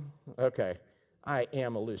connection? Okay. I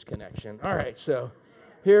am a loose connection. All right, so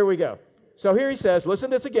here we go. So here he says, listen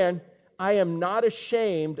to this again. I am not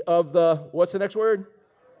ashamed of what's the next word?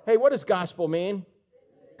 Hey, what does gospel mean?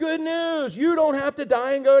 Good news. You don't have to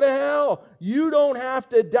die and go to hell. You don't have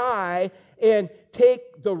to die and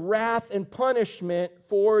take the wrath and punishment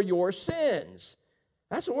for your sins.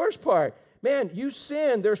 That's the worst part. Man, you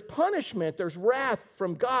sin, there's punishment, there's wrath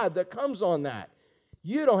from God that comes on that.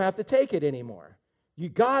 You don't have to take it anymore.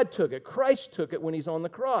 God took it. Christ took it when he's on the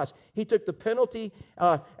cross. He took the penalty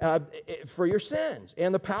for your sins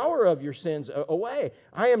and the power of your sins away.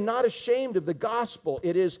 I am not ashamed of the gospel.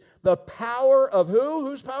 It is the power of who?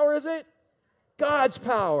 Whose power is it? God's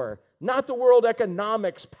power. Not the World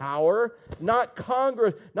Economics power, not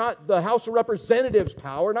Congress, not the House of Representatives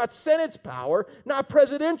power, not Senate's power, not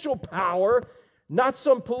presidential power, not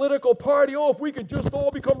some political party. Oh, if we could just all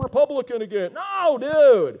become Republican again. No,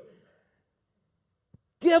 dude.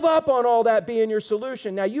 Give up on all that being your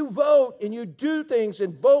solution. Now, you vote and you do things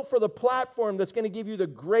and vote for the platform that's going to give you the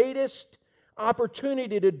greatest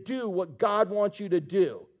opportunity to do what God wants you to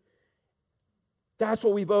do. That's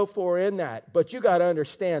what we vote for in that. But you got to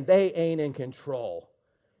understand, they ain't in control.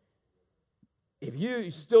 If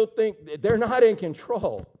you still think they're not in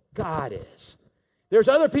control, God is. There's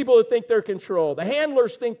other people that think they're in control. The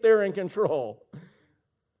handlers think they're in control.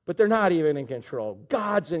 But they're not even in control.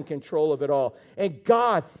 God's in control of it all. And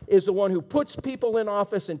God is the one who puts people in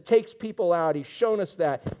office and takes people out. He's shown us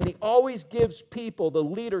that. And he always gives people the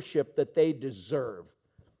leadership that they deserve.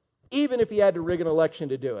 Even if he had to rig an election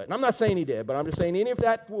to do it. And I'm not saying he did, but I'm just saying even if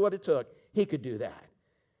that's what it took, he could do that.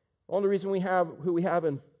 The only reason we have who we have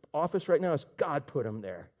in office right now is God put him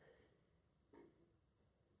there.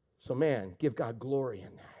 So man, give God glory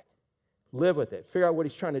in that. Live with it. Figure out what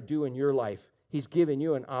he's trying to do in your life. He's giving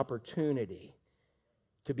you an opportunity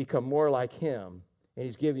to become more like him, and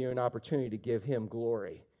he's giving you an opportunity to give him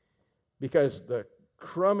glory. Because the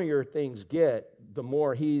crummier things get, the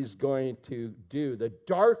more he's going to do. The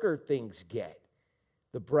darker things get,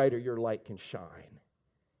 the brighter your light can shine.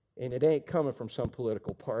 And it ain't coming from some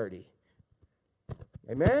political party.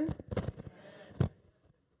 Amen?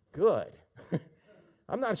 Good.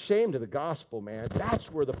 I'm not ashamed of the gospel, man.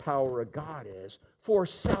 That's where the power of God is. For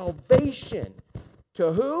salvation.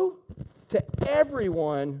 To who? To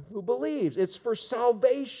everyone who believes. It's for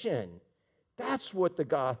salvation. That's what the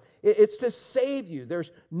God, it's to save you.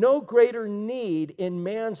 There's no greater need in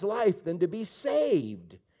man's life than to be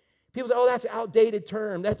saved. People say, oh, that's an outdated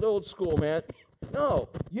term. That's old school, man. No,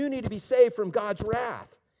 you need to be saved from God's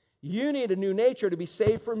wrath. You need a new nature to be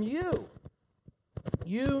saved from you.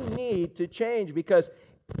 You need to change because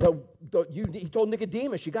he told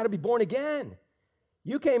Nicodemus, you got to be born again.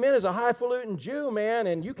 You came in as a highfalutin Jew, man,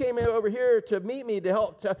 and you came in over here to meet me to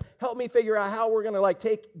help me figure out how we're going to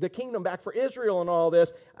take the kingdom back for Israel and all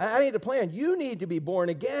this. I need a plan. You need to be born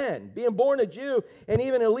again. Being born a Jew and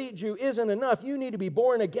even elite Jew isn't enough. You need to be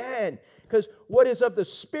born again because what is of the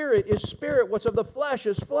Spirit is spirit. What's of the flesh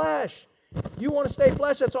is flesh. You want to stay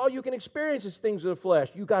flesh, that's all you can experience is things of the flesh.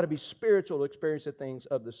 You got to be spiritual to experience the things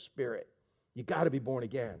of the Spirit. You got to be born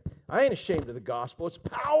again. I ain't ashamed of the gospel. It's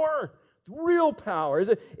power. Real power.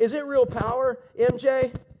 Is it real power,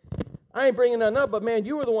 MJ? I ain't bringing nothing up, but man,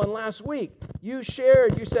 you were the one last week. You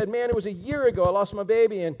shared, you said, man, it was a year ago I lost my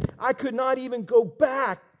baby, and I could not even go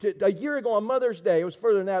back to a year ago on Mother's Day. It was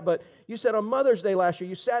further than that, but you said on Mother's Day last year,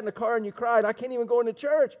 you sat in the car and you cried, I can't even go into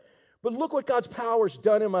church. But look what God's power's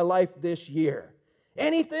done in my life this year.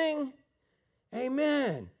 Anything?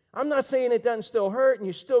 Amen. I'm not saying it doesn't still hurt and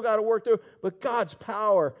you still got to work through, but God's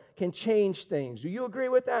power can change things. Do you agree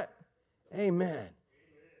with that? Amen.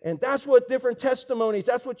 And that's what different testimonies,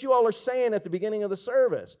 that's what you all are saying at the beginning of the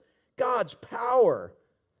service. God's power.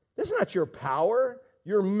 That's not your power.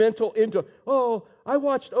 Your mental oh, I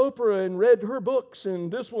watched Oprah and read her books and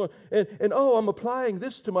this one, and oh, I'm applying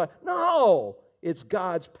this to my... No, it's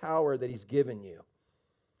God's power that He's given you.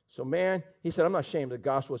 So man, he said, I'm not ashamed of the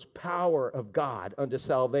gospel. It's power of God unto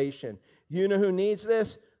salvation. You know who needs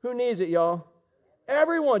this? Who needs it, y'all?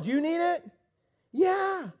 Everyone. Do you need it?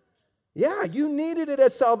 Yeah. Yeah, you needed it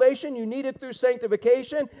at salvation. You need it through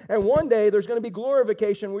sanctification. And one day there's going to be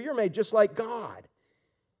glorification where you're made just like God.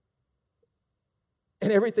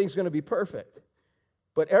 And everything's going to be perfect.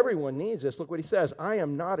 But everyone needs this. Look what he says. I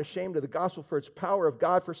am not ashamed of the gospel for its power of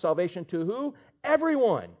God for salvation to who?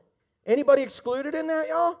 Everyone. Anybody excluded in that,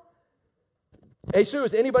 y'all? Hey, Sue,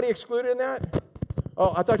 is anybody excluded in that?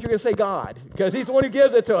 Oh, I thought you were going to say God, because He's the one who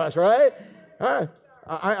gives it to us, right? All right.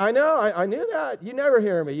 I know. I knew that. You never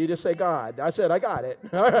hear me. You just say God. I said, I got it.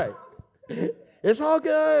 All right. It's all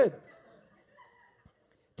good.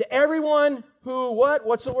 To everyone who, what?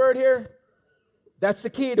 What's the word here? That's the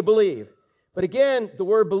key to believe. But again, the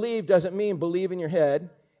word believe doesn't mean believe in your head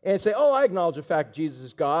and say, oh, I acknowledge the fact Jesus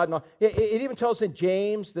is God. No, it even tells us in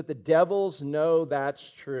James that the devils know that's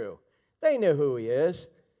true. They know who He is.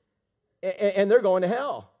 And they're going to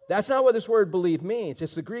hell. That's not what this word believe means.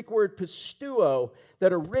 It's the Greek word pisteuo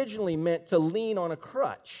that originally meant to lean on a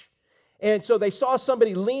crutch. And so they saw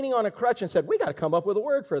somebody leaning on a crutch and said, we got to come up with a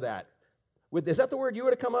word for that. Is that the word you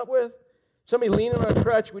would have come up with? Somebody leaning on a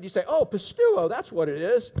crutch, would you say, oh, pisteuo, that's what it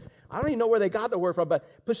is. I don't even know where they got the word from,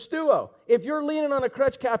 but pisteuo. If you're leaning on a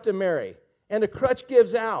crutch, Captain Mary, and the crutch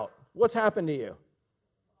gives out, what's happened to you?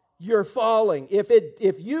 You're falling.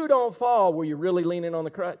 If you don't fall, were you really leaning on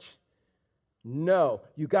the crutch? No,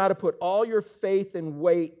 you got to put all your faith and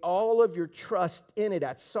weight, all of your trust in it.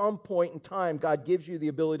 At some point in time, God gives you the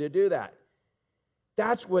ability to do that.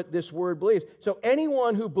 That's what this word believes. So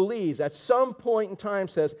anyone who believes at some point in time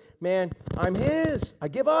says, man, I'm His. I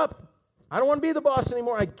give up. I don't want to be the boss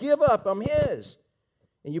anymore. I give up. I'm His.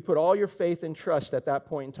 And you put all your faith and trust at that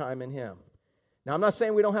point in time in Him. Now, I'm not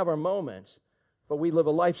saying we don't have our moments, but we live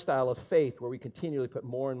a lifestyle of faith where we continually put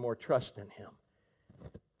more and more trust in Him.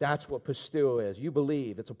 That's what pisteuo is. You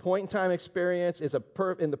believe. It's a point-in-time experience. It's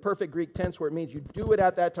in the perfect Greek tense where it means you do it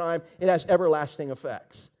at that time. It has everlasting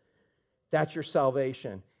effects. That's your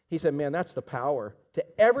salvation. He said, man, that's the power. To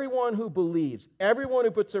everyone who believes, everyone who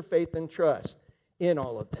puts their faith and trust in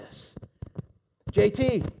all of this.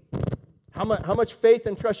 JT, how much faith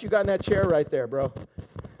and trust you got in that chair right there, bro?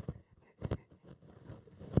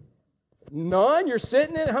 None? You're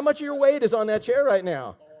sitting in it? How much of your weight is on that chair right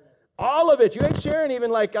now? All of it. You ain't sharing even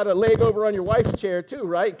like got a leg over on your wife's chair too,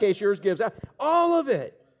 right? In case yours gives out. All of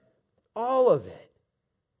it. All of it.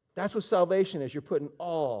 That's what salvation is. You're putting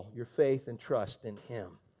all your faith and trust in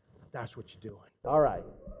Him. That's what you're doing. All right.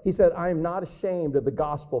 He said, I am not ashamed of the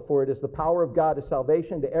gospel, for it is the power of God to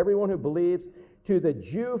salvation to everyone who believes, to the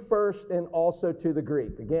Jew first and also to the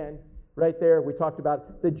Greek. Again, right there, we talked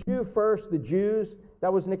about the Jew first, the Jews.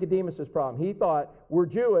 That was Nicodemus's problem. He thought, we're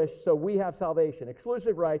Jewish, so we have salvation.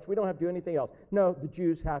 Exclusive rights, we don't have to do anything else. No, the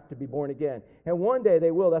Jews have to be born again. And one day they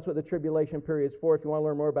will. That's what the tribulation period is for. If you want to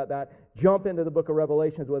learn more about that, jump into the book of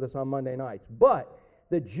Revelations with us on Monday nights. But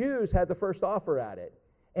the Jews had the first offer at it.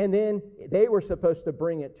 And then they were supposed to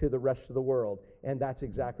bring it to the rest of the world. And that's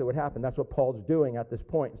exactly what happened. That's what Paul's doing at this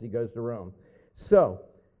point as he goes to Rome. So,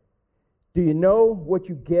 do you know what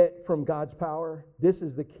you get from God's power? This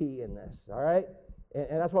is the key in this, all right?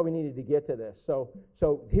 And that's why we needed to get to this.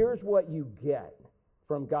 So here's what you get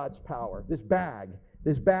from God's power. This bag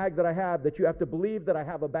that I have, that you have to believe that I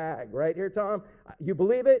have a bag, right here, Tom? You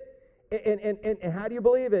believe it? And how do you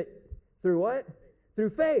believe it? Through what?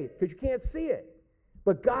 Through faith, because you can't see it.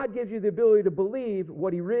 But God gives you the ability to believe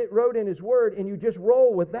what he wrote in his word, and you just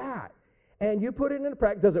roll with that. And you put it into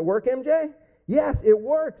practice. Does it work, MJ? Yes, it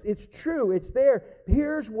works. It's true. It's there.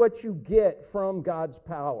 Here's what you get from God's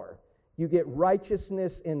power. You get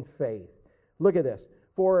righteousness in faith. Look at this.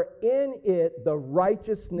 For in it the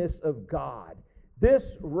righteousness of God.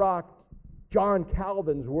 This rocked John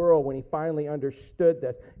Calvin's world when he finally understood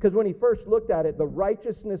this. Because when he first looked at it, the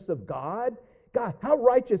righteousness of God, how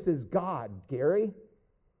righteous is God, Gary?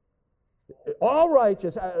 All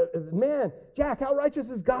righteous. Man, Jack, how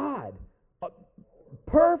righteous is God?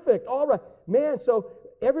 Perfect. All right. Man, so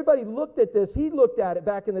everybody looked at this. He looked at it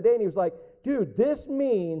back in the day and he was like, dude, this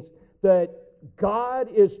means that God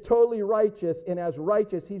is totally righteous, and as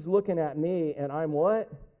righteous, he's looking at me, and I'm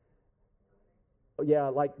what? Yeah,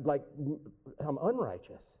 like I'm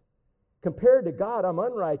unrighteous. Compared to God, I'm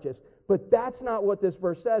unrighteous. But that's not what this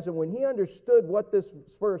verse says. And when he understood what this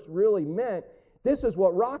verse really meant, this is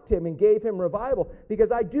what rocked him and gave him revival.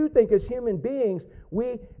 Because I do think as human beings,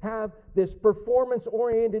 we have this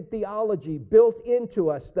performance-oriented theology built into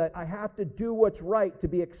us that I have to do what's right to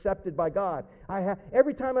be accepted by God.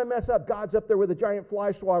 Every time I mess up, God's up there with a giant fly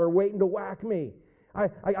swatter waiting to whack me. I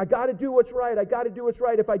got to do what's right. I got to do what's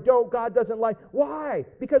right. If I don't, God doesn't like. Why?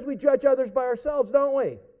 Because we judge others by ourselves, don't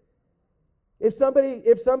we? If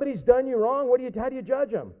somebody's done you wrong, how do you judge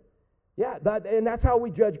them? Yeah, and that's how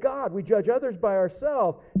we judge God. We judge others by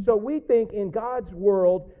ourselves. So we think in God's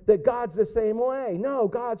world that God's the same way.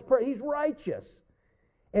 No, he's righteous.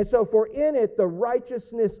 And so for in it, the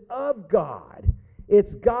righteousness of God,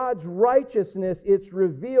 it's God's righteousness. It's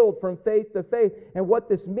revealed from faith to faith. And what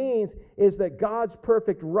this means is that God's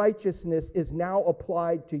perfect righteousness is now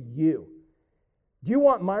applied to you. Do you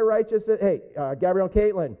want my righteousness? Hey, Gabrielle and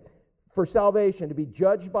Caitlin, for salvation, to be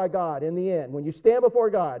judged by God in the end, when you stand before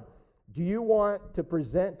God, do you want to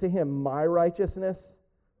present to him my righteousness?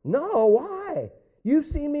 No, why? You've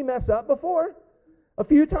seen me mess up before a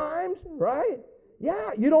few times, right? Yeah,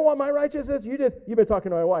 you don't want my righteousness? You've been talking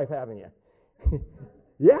to my wife, haven't you?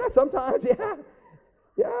 Yeah, sometimes,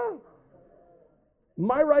 yeah.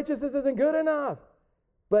 My righteousness isn't good enough.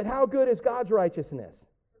 But how good is God's righteousness?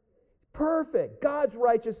 Perfect. God's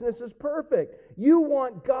righteousness is perfect. You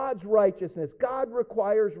want God's righteousness. God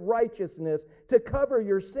requires righteousness to cover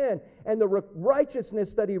your sin. And the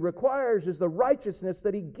righteousness that he requires is the righteousness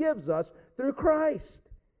that he gives us through Christ.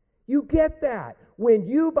 You get that. When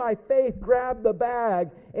you, by faith, grab the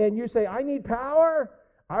bag and you say, I need power.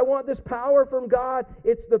 I want this power from God.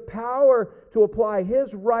 It's the power to apply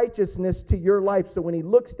his righteousness to your life. So when he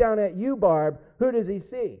looks down at you, Barb, who does he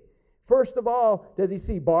see? First of all, does he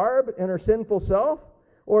see Barb and her sinful self?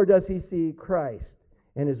 Or does he see Christ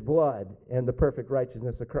and his blood and the perfect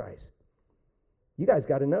righteousness of Christ? You guys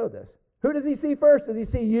got to know this. Who does he see first? Does he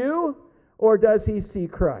see you? Or does he see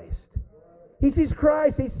Christ? He sees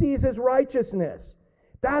Christ. He sees his righteousness.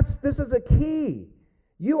 This is a key.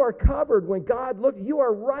 You are covered when God looks. You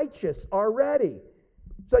are righteous already.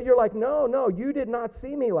 So you're like, no, you did not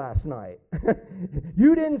see me last night.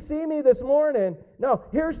 You didn't see me this morning. No,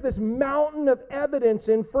 here's this mountain of evidence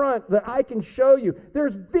in front that I can show you.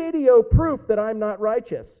 There's video proof that I'm not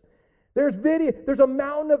righteous. There's a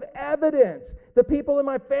mountain of evidence. The people in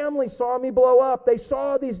my family saw me blow up. They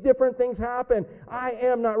saw these different things happen. I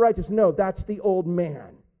am not righteous. No, that's the old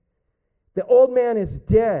man. The old man is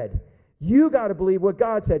dead. You got to believe what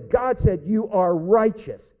God said. God said you are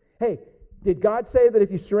righteous. Hey, did God say that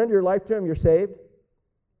if you surrender your life to him, you're saved?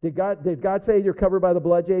 Did God say you're covered by the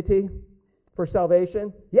blood, JT, for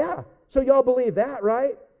salvation? Yeah. So y'all believe that,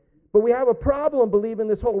 right? But we have a problem believing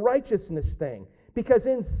this whole righteousness thing because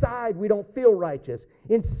inside we don't feel righteous.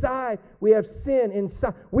 Inside we have sin.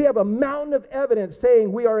 Inside we have a mountain of evidence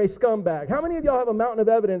saying we are a scumbag. How many of y'all have a mountain of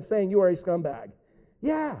evidence saying you are a scumbag?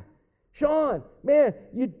 Yeah. Sean, man,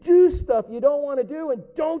 you do stuff you don't want to do and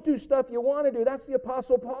don't do stuff you want to do. That's the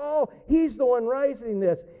Apostle Paul. He's the one writing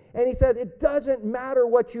this. And he says, it doesn't matter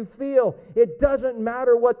what you feel. It doesn't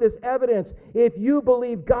matter what this evidence. If you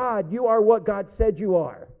believe God, you are what God said you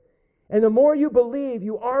are. And the more you believe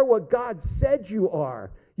you are what God said you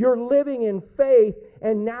are, you're living in faith,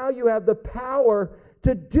 and now you have the power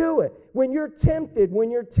to do it. When you're tempted,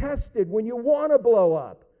 when you're tested, when you want to blow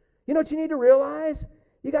up, you know what you need to realize?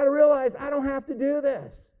 You got to realize, I don't have to do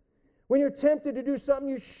this. When you're tempted to do something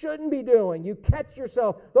you shouldn't be doing, you catch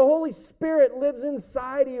yourself. The Holy Spirit lives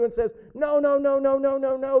inside of you and says, no, no, no, no, no,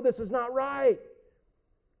 no, no, this is not right.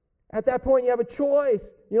 At that point, you have a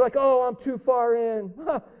choice. You're like, oh, I'm too far in.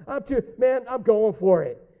 I'm going for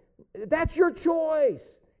it. That's your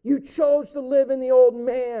choice. You chose to live in the old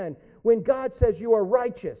man. When God says you are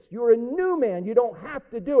righteous, you are a new man, you don't have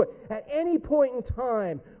to do it. At any point in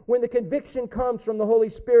time, when the conviction comes from the Holy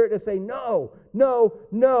Spirit to say, no, no,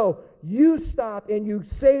 no, you stop and you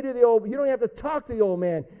say to the old, you don't have to talk to the old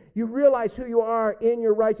man. You realize who you are in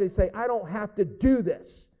your righteousness. Say, I don't have to do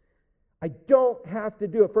this. I don't have to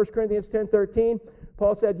do it. 1 Corinthians 10:13,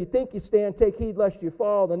 Paul said, you think you stand, take heed lest you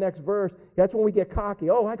fall. The next verse, that's when we get cocky.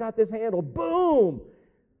 Oh, I got this handled. Boom!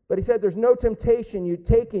 But he said, there's no temptation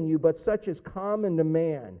taken you, but such is common to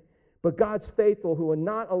man. But God's faithful, who will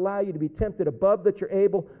not allow you to be tempted above that you're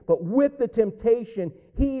able, but with the temptation,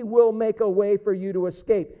 he will make a way for you to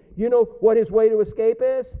escape. You know what his way to escape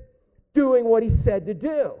is? Doing what he said to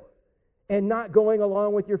do. And not going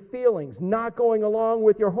along with your feelings, not going along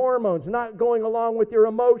with your hormones, not going along with your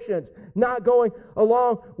emotions, not going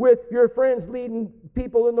along with your friends leading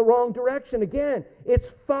people in the wrong direction. Again,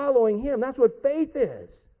 it's following him. That's what faith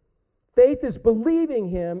is. Faith is believing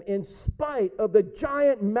him in spite of the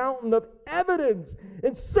giant mountain of evidence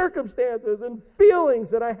and circumstances and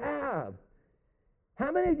feelings that I have.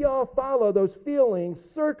 How many of y'all follow those feelings,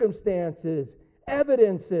 circumstances,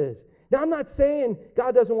 evidences? Now, I'm not saying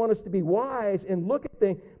God doesn't want us to be wise and look at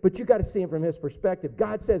things, but you got to see it from his perspective.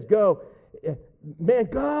 God says, go. Man,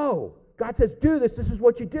 go. God says, do this. This is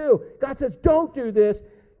what you do. God says, don't do this.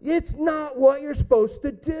 It's not what you're supposed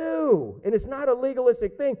to do. And it's not a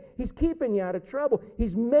legalistic thing. He's keeping you out of trouble.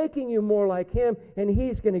 He's making you more like him, and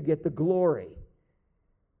he's going to get the glory.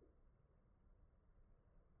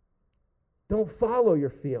 Don't follow your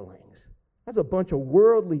feelings. That's a bunch of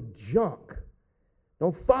worldly junk.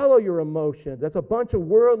 Don't follow your emotions. That's a bunch of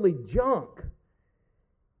worldly junk.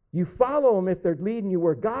 You follow them if they're leading you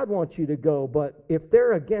where God wants you to go, but if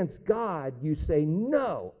they're against God, you say,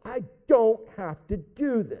 no, I don't have to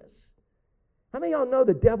do this. How many of y'all know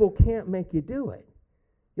the devil can't make you do it?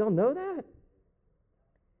 Y'all know that?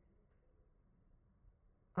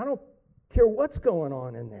 I don't care what's going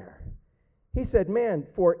on in there. He said, man,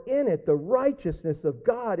 for in it the righteousness of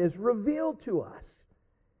God is revealed to us.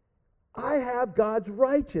 I have God's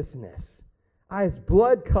righteousness. His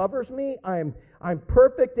blood covers me. I'm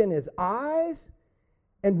perfect in his eyes.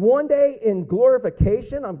 And one day in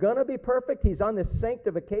glorification, I'm going to be perfect. He's on this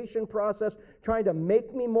sanctification process, trying to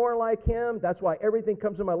make me more like him. That's why everything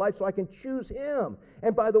comes in my life, so I can choose him.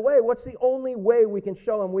 And by the way, what's the only way we can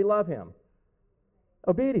show him we love him?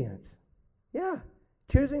 Obedience. Yeah,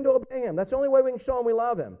 choosing to obey him. That's the only way we can show him we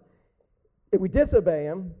love him. If we disobey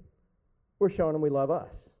him, we're showing him we love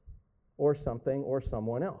us, or something, or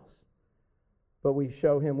someone else. But we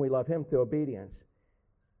show him we love him through obedience.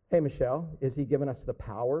 Hey, Michelle, is he giving us the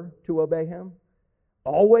power to obey him?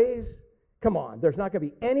 Always? Come on, there's not going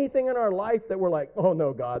to be anything in our life that we're like, oh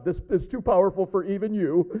no, God, this is too powerful for even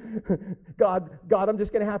you. God, I'm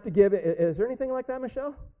just going to have to give it. Is there anything like that,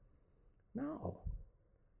 Michelle? No.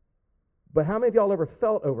 But how many of y'all ever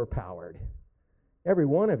felt overpowered? Every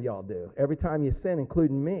one of y'all do. Every time you sin,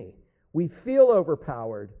 including me. We feel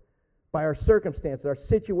overpowered by our circumstances, our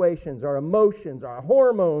situations, our emotions, our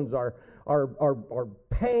hormones, our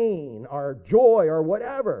pain, our joy, or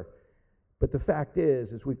whatever. But the fact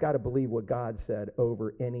is we've got to believe what God said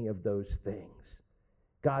over any of those things.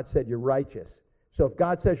 God said you're righteous. So if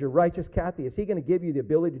God says you're righteous, Kathy, is he going to give you the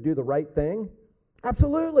ability to do the right thing?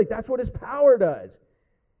 Absolutely. That's what his power does.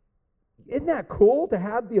 Isn't that cool to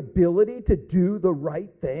have the ability to do the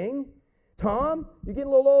right thing? Tom, you're getting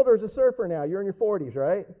a little older as a surfer now. You're in your 40s,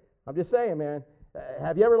 right? I'm just saying, man.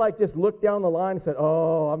 Have you ever just looked down the line and said,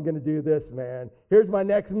 oh, I'm going to do this, man. Here's my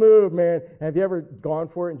next move, man. Have you ever gone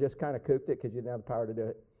for it and just kind of cooked it because you didn't have the power to do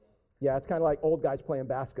it? Yeah, it's kind of like old guys playing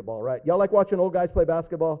basketball, right? Y'all like watching old guys play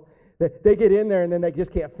basketball? They get in there and then they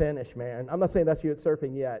just can't finish, man. I'm not saying that's you at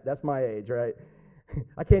surfing yet. That's my age, right?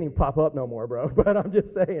 I can't even pop up no more, bro. But I'm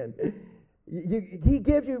just saying. He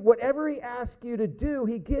gives you whatever he asks you to do,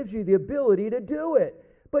 he gives you the ability to do it.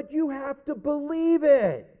 but you have to believe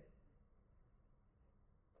it.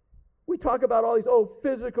 We talk about all these,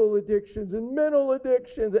 physical addictions and mental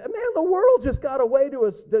addictions. And man, the world just got a way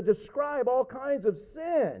to describe all kinds of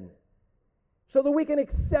sin so that we can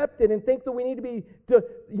accept it and think that we need to be,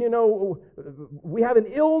 we have an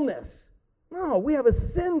illness. No, we have a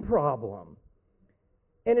sin problem.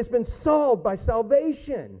 And it's been solved by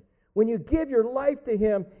salvation. When you give your life to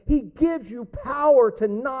Him, He gives you power to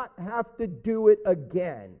not have to do it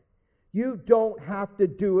again. You don't have to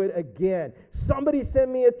do it again. Somebody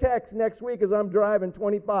send me a text next week as I'm driving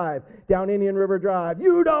 25 down Indian River Drive.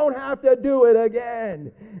 You don't have to do it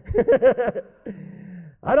again.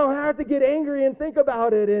 I don't have to get angry and think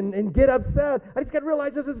about it and get upset. I just got to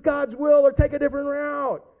realize this is God's will or take a different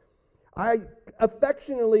route. I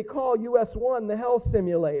affectionately call US 1 the hell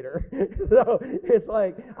simulator. So it's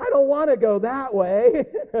like, I don't want to go that way.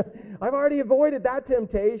 I've already avoided that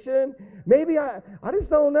temptation. Maybe I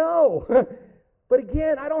just don't know. But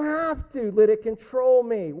again, I don't have to let it control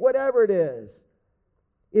me, whatever it is.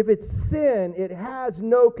 If it's sin, it has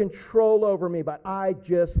no control over me, but I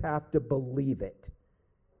just have to believe it.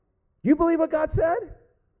 You believe what God said?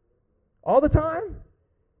 All the time?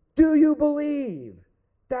 Do you believe?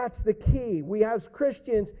 That's the key. We as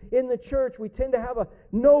Christians in the church, we tend to have a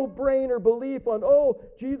no-brainer belief on,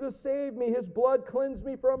 Jesus saved me, His blood cleansed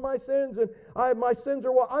me from my sins, and my sins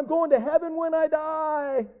are I'm going to heaven when I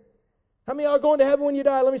die. How many of y'all are going to heaven when you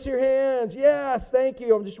die? Let me see your hands. Yes, thank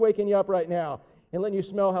you. I'm just waking you up right now and letting you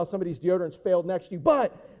smell how somebody's deodorant's failed next to you.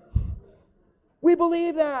 But we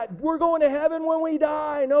believe that. We're going to heaven when we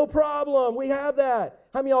die. No problem. We have that.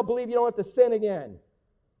 How many of y'all believe you don't have to sin again?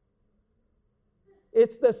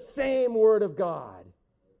 It's the same Word of God.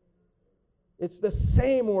 It's the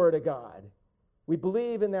same Word of God. We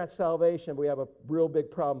believe in that salvation, but we have a real big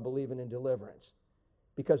problem believing in deliverance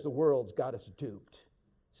because the world's got us duped.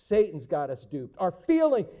 Satan's got us duped. Our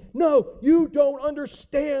feeling, no, you don't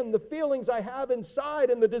understand the feelings I have inside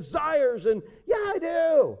and the desires, and yeah, I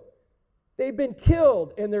do. They've been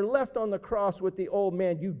killed, and they're left on the cross with the old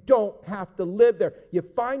man. You don't have to live there. You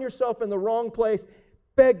find yourself in the wrong place,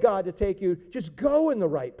 beg God to take you. Just go in the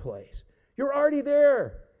right place. You're already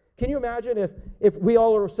there. Can you imagine if we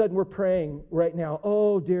all of a sudden were praying right now,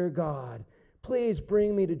 oh, dear God, please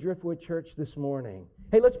bring me to Driftwood Church this morning.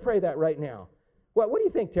 Hey, let's pray that right now. What do you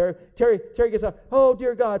think, Terry? Terry gets up, oh,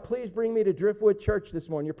 dear God, please bring me to Driftwood Church this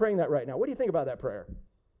morning. You're praying that right now. What do you think about that prayer?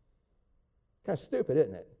 Kind of stupid,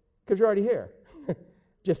 isn't it? Because you're already here.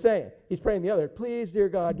 Just saying. He's praying the other. Please, dear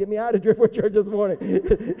God, get me out of Driftwood Church this morning.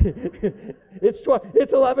 It's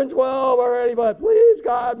 11:12 already, but please,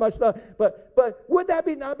 God, my stuff. But would that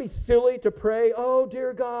not be silly to pray, oh,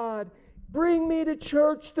 dear God, bring me to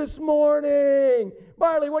church this morning?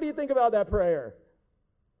 Marley, what do you think about that prayer?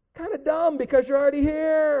 Kind of dumb because you're already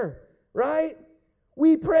here, right?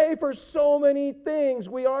 We pray for so many things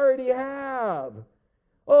we already have.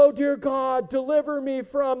 Oh, dear God, deliver me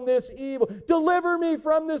from this evil. Deliver me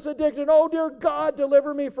from this addiction. Oh, dear God,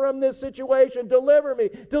 deliver me from this situation. Deliver me.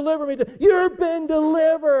 Deliver me. You've been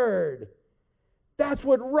delivered. That's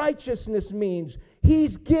what righteousness means.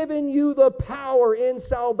 He's given you the power in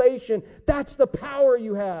salvation. That's the power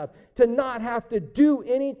you have to not have to do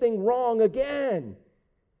anything wrong again.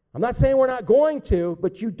 I'm not saying we're not going to,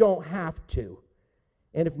 but you don't have to.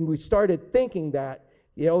 And if we started thinking that,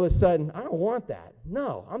 all of a sudden, I don't want that.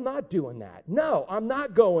 No, I'm not doing that. No, I'm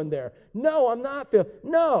not going there. No, I'm not feeling.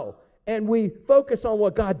 No. And we focus on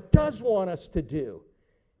what God does want us to do.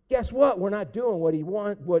 Guess what? We're not doing what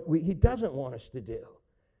He doesn't want us to do.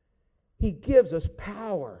 He gives us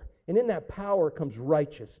power, and in that power comes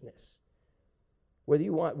righteousness. Whether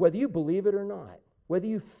you believe it or not, whether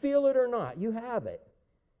you feel it or not, you have it.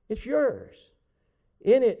 It's yours.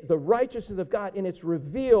 In it, the righteousness of God, and it's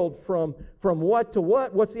revealed from what to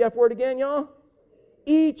what? What's the F word again, y'all?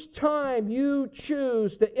 Each time you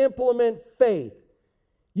choose to implement faith,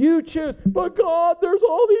 you choose, but God, there's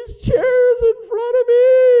all these chairs in front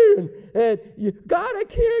of me, God, I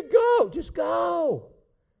can't go. Just go.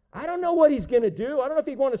 I don't know what He's going to do. I don't know if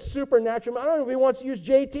He wants a supernatural. I don't know if He wants to use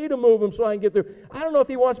JT to move him so I can get through. I don't know if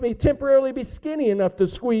He wants me to temporarily be skinny enough to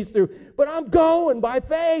squeeze through, but I'm going by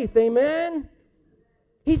faith, amen?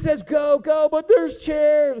 He says, go, but there's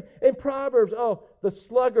chairs. In Proverbs, the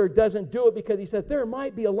sluggard doesn't do it because he says, there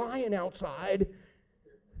might be a lion outside.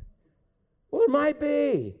 Well, there might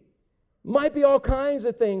be. Might be all kinds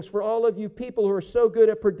of things for all of you people who are so good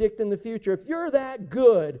at predicting the future. If you're that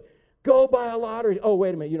good, go buy a lottery. Oh,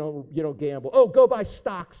 wait a minute, you don't gamble. Oh, go buy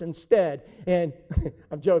stocks instead. And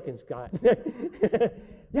I'm joking, Scott.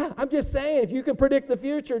 Yeah, I'm just saying, if you can predict the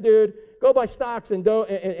future, dude, Go buy stocks and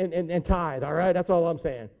tithe, all right? That's all I'm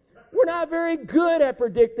saying. We're not very good at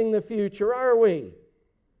predicting the future, are we?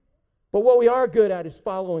 But what we are good at is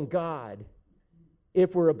following God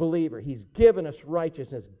if we're a believer. He's given us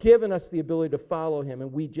righteousness, given us the ability to follow him,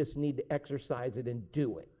 and we just need to exercise it and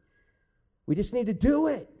do it. We just need to do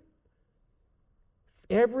it.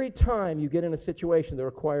 Every time you get in a situation that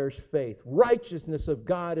requires faith, righteousness of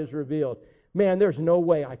God is revealed. Man, there's no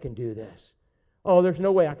way I can do this. Oh, there's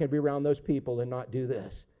no way I can be around those people and not do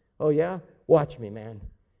this. Oh, yeah? Watch me, man.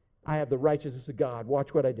 I have the righteousness of God.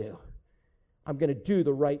 Watch what I do. I'm going to do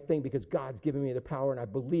the right thing because God's given me the power, and I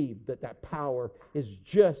believe that that power is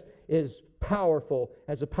just as powerful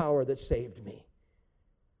as the power that saved me.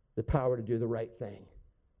 The power to do the right thing.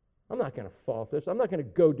 I'm not going to fall for this. I'm not going to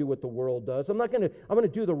go do what the world does. I'm going to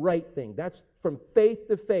do the right thing. That's from faith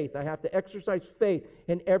to faith. I have to exercise faith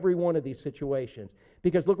in every one of these situations.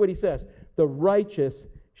 Because look what he says. The righteous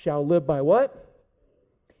shall live by what?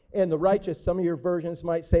 And the righteous, some of your versions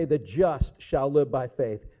might say the just shall live by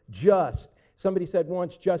faith. Just. Somebody said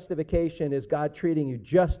once, justification is God treating you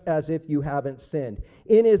just as if you haven't sinned.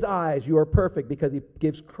 In his eyes, you are perfect because he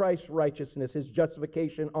gives Christ's righteousness, his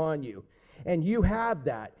justification on you. And you have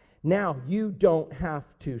that. Now, you don't have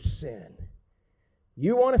to sin.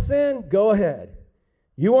 You want to sin? Go ahead.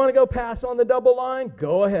 You want to go pass on the double line?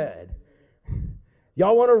 Go ahead.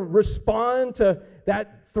 Y'all want to respond to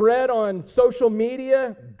that thread on social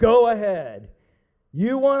media? Go ahead.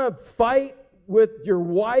 You want to fight with your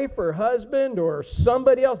wife or husband or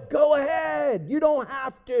somebody else? Go ahead. You don't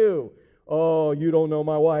have to. Oh, you don't know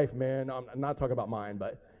my wife, man. I'm not talking about mine,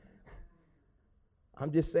 but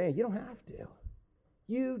I'm just saying you don't have to.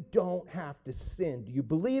 You don't have to sin. Do you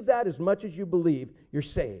believe that as much as you believe you're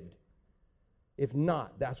saved? If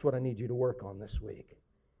not, that's what I need you to work on this week.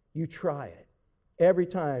 You try it. Every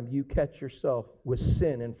time you catch yourself with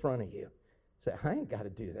sin in front of you, say, I ain't got to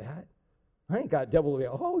do that. I ain't got devil to be,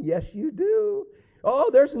 oh, yes, you do.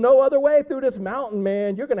 Oh, there's no other way through this mountain,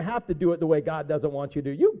 man. You're going to have to do it the way God doesn't want you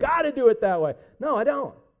to. You got to do it that way. No, I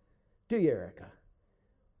don't. Do you, Erica?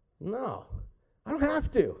 No. I don't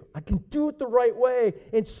have to. I can do it the right way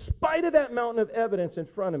in spite of that mountain of evidence in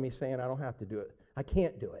front of me saying I don't have to do it. I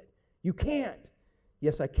can't do it. You can't.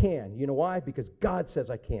 Yes, I can. You know why? Because God says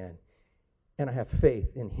I can. And I have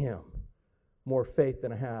faith in him. More faith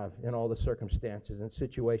than I have in all the circumstances and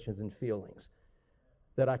situations and feelings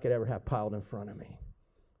that I could ever have piled in front of me.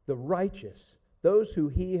 The righteous, those who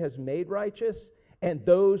he has made righteous and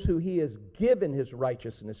those who he has given his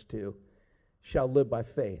righteousness to, shall live by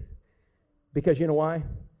faith. Because you know why?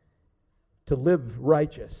 To live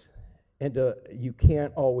righteous, and you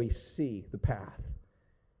can't always see the path.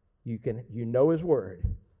 You know his word.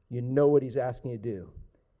 You know what he's asking you to do.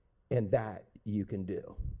 And that you can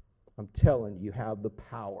do. I'm telling you, you have the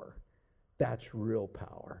power. That's real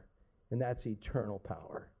power. And that's eternal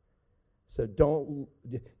power. So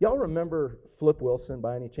y'all remember Flip Wilson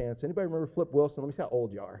by any chance? Anybody remember Flip Wilson? Let me see how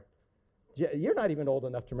old you are. You're not even old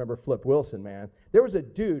enough to remember Flip Wilson, man. There was a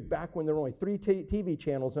dude back when there were only 3 TV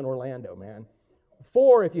channels in Orlando, man.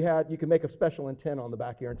 4 if you could make a special antenna on the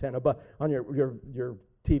back of your antenna, but on your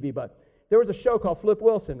TV. But there was a show called Flip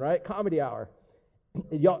Wilson, right? Comedy Hour.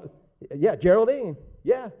 Yeah, Geraldine.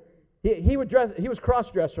 Yeah. He was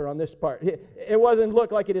cross-dresser on this part. It wasn't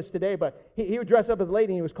look like it is today, but he would dress up as a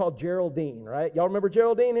lady, and he was called Geraldine, right? Y'all remember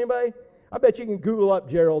Geraldine, anybody? I bet you can Google up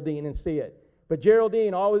Geraldine and see it. But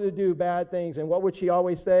Geraldine always would do bad things, and what would she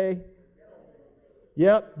always say?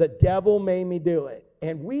 Yep, the devil made me do it.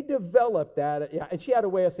 And we developed that, yeah, and she had a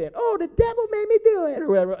way of saying, oh, the devil made me do it, or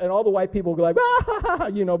whatever, and all the white people would go like, ah,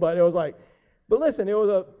 but it was like, but listen, it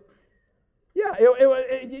was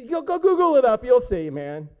you'll go Google it up, you'll see,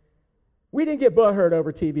 man. We didn't get butthurt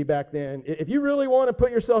over TV back then. If you really want to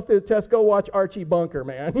put yourself to the test, go watch Archie Bunker,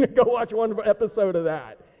 man. Go watch one episode of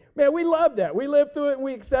that. Man, we loved that. We lived through it, and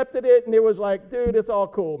we accepted it, and it was like, dude, it's all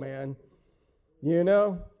cool, man. You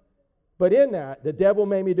know? But in that, the devil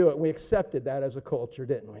made me do it. We accepted that as a culture,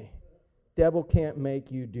 didn't we? Devil can't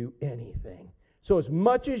make you do anything. So as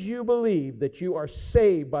much as you believe that you are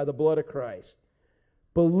saved by the blood of Christ,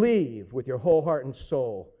 believe with your whole heart and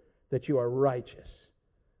soul that you are righteous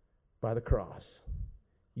by the cross.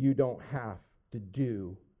 You don't have to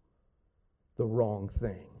do the wrong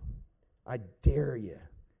thing. I dare you.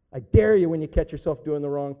 I dare you when you catch yourself doing the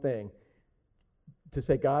wrong thing to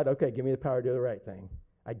say, God, okay, give me the power to do the right thing.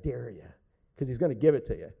 I dare you, because he's going to give it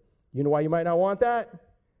to you. You know why you might not want that?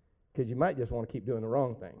 Because you might just want to keep doing the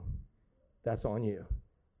wrong thing. That's on you.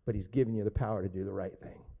 But he's giving you the power to do the right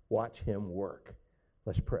thing. Watch him work.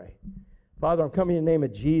 Let's pray. Father, I'm coming in the name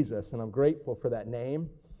of Jesus, and I'm grateful for that name.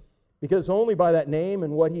 Because only by that name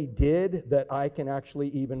and what he did that I can actually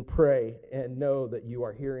even pray and know that you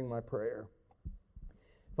are hearing my prayer.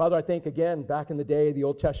 Father, I think again, back in the day, the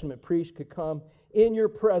Old Testament priest could come in your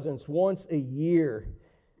presence once a year,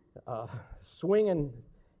 swinging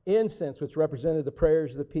incense, which represented the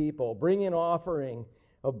prayers of the people, bringing an offering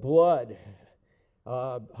of blood,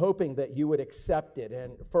 hoping that you would accept it.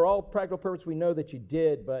 And for all practical purposes, we know that you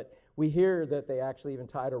did, but we hear that they actually even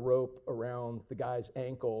tied a rope around the guy's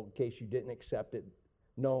ankle in case you didn't accept it.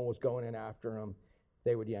 No one was going in after him.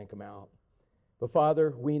 They would yank him out. But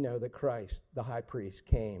Father, we know that Christ, the high priest,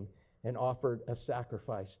 came and offered a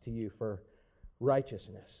sacrifice to you for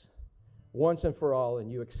righteousness once and for all, and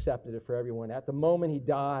you accepted it for everyone. At the moment he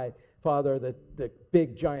died, Father, the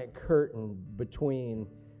big giant curtain between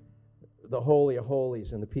the Holy of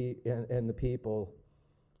Holies and the people,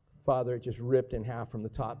 Father, it just ripped in half from the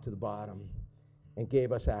top to the bottom and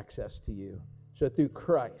gave us access to you. So through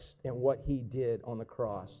Christ and what he did on the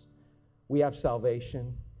cross, we have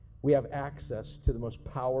salvation. We have access to the most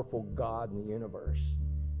powerful God in the universe,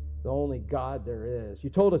 the only God there is.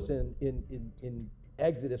 You told us in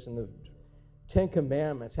Exodus, in the Ten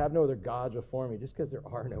Commandments, have no other gods before me, just because there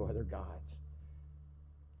are no other gods.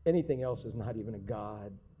 Anything else is not even a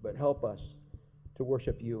God, but help us to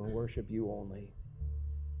worship you and worship you only.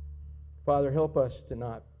 Father, help us to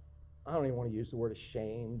not, I don't even want to use the word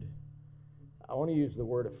ashamed. I want to use the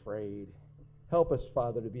word afraid. Help us,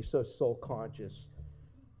 Father, to be so soul-conscious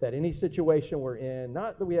that any situation we're in,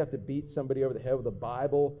 not that we have to beat somebody over the head with the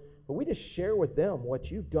Bible, but we just share with them what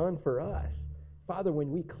you've done for us. Father,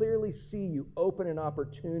 when we clearly see you open an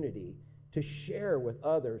opportunity to share with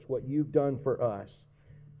others what you've done for us,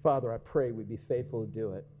 Father, I pray we'd be faithful to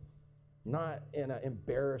do it. Not in an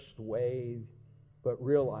embarrassed way, but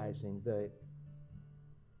realizing that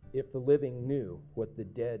if the living knew what the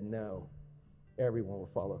dead know, everyone will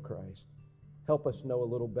follow Christ. Help us know a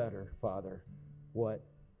little better, Father, what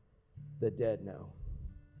the dead know,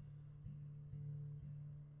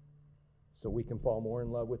 so we can fall more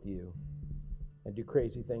in love with you and do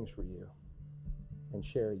crazy things for you and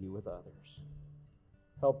share you with others.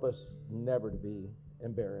 Help us never to be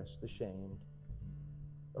embarrassed, ashamed,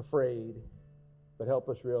 afraid, but help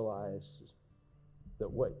us realize that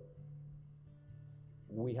what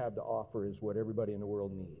we have to offer is what everybody in the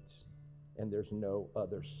world needs, and there's no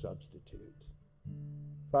other substitute.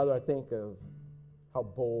 Father, I think of how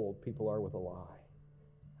bold people are with a lie.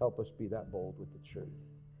 Help us be that bold with the truth.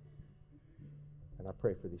 And I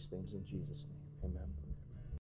pray for these things in Jesus' name. Amen.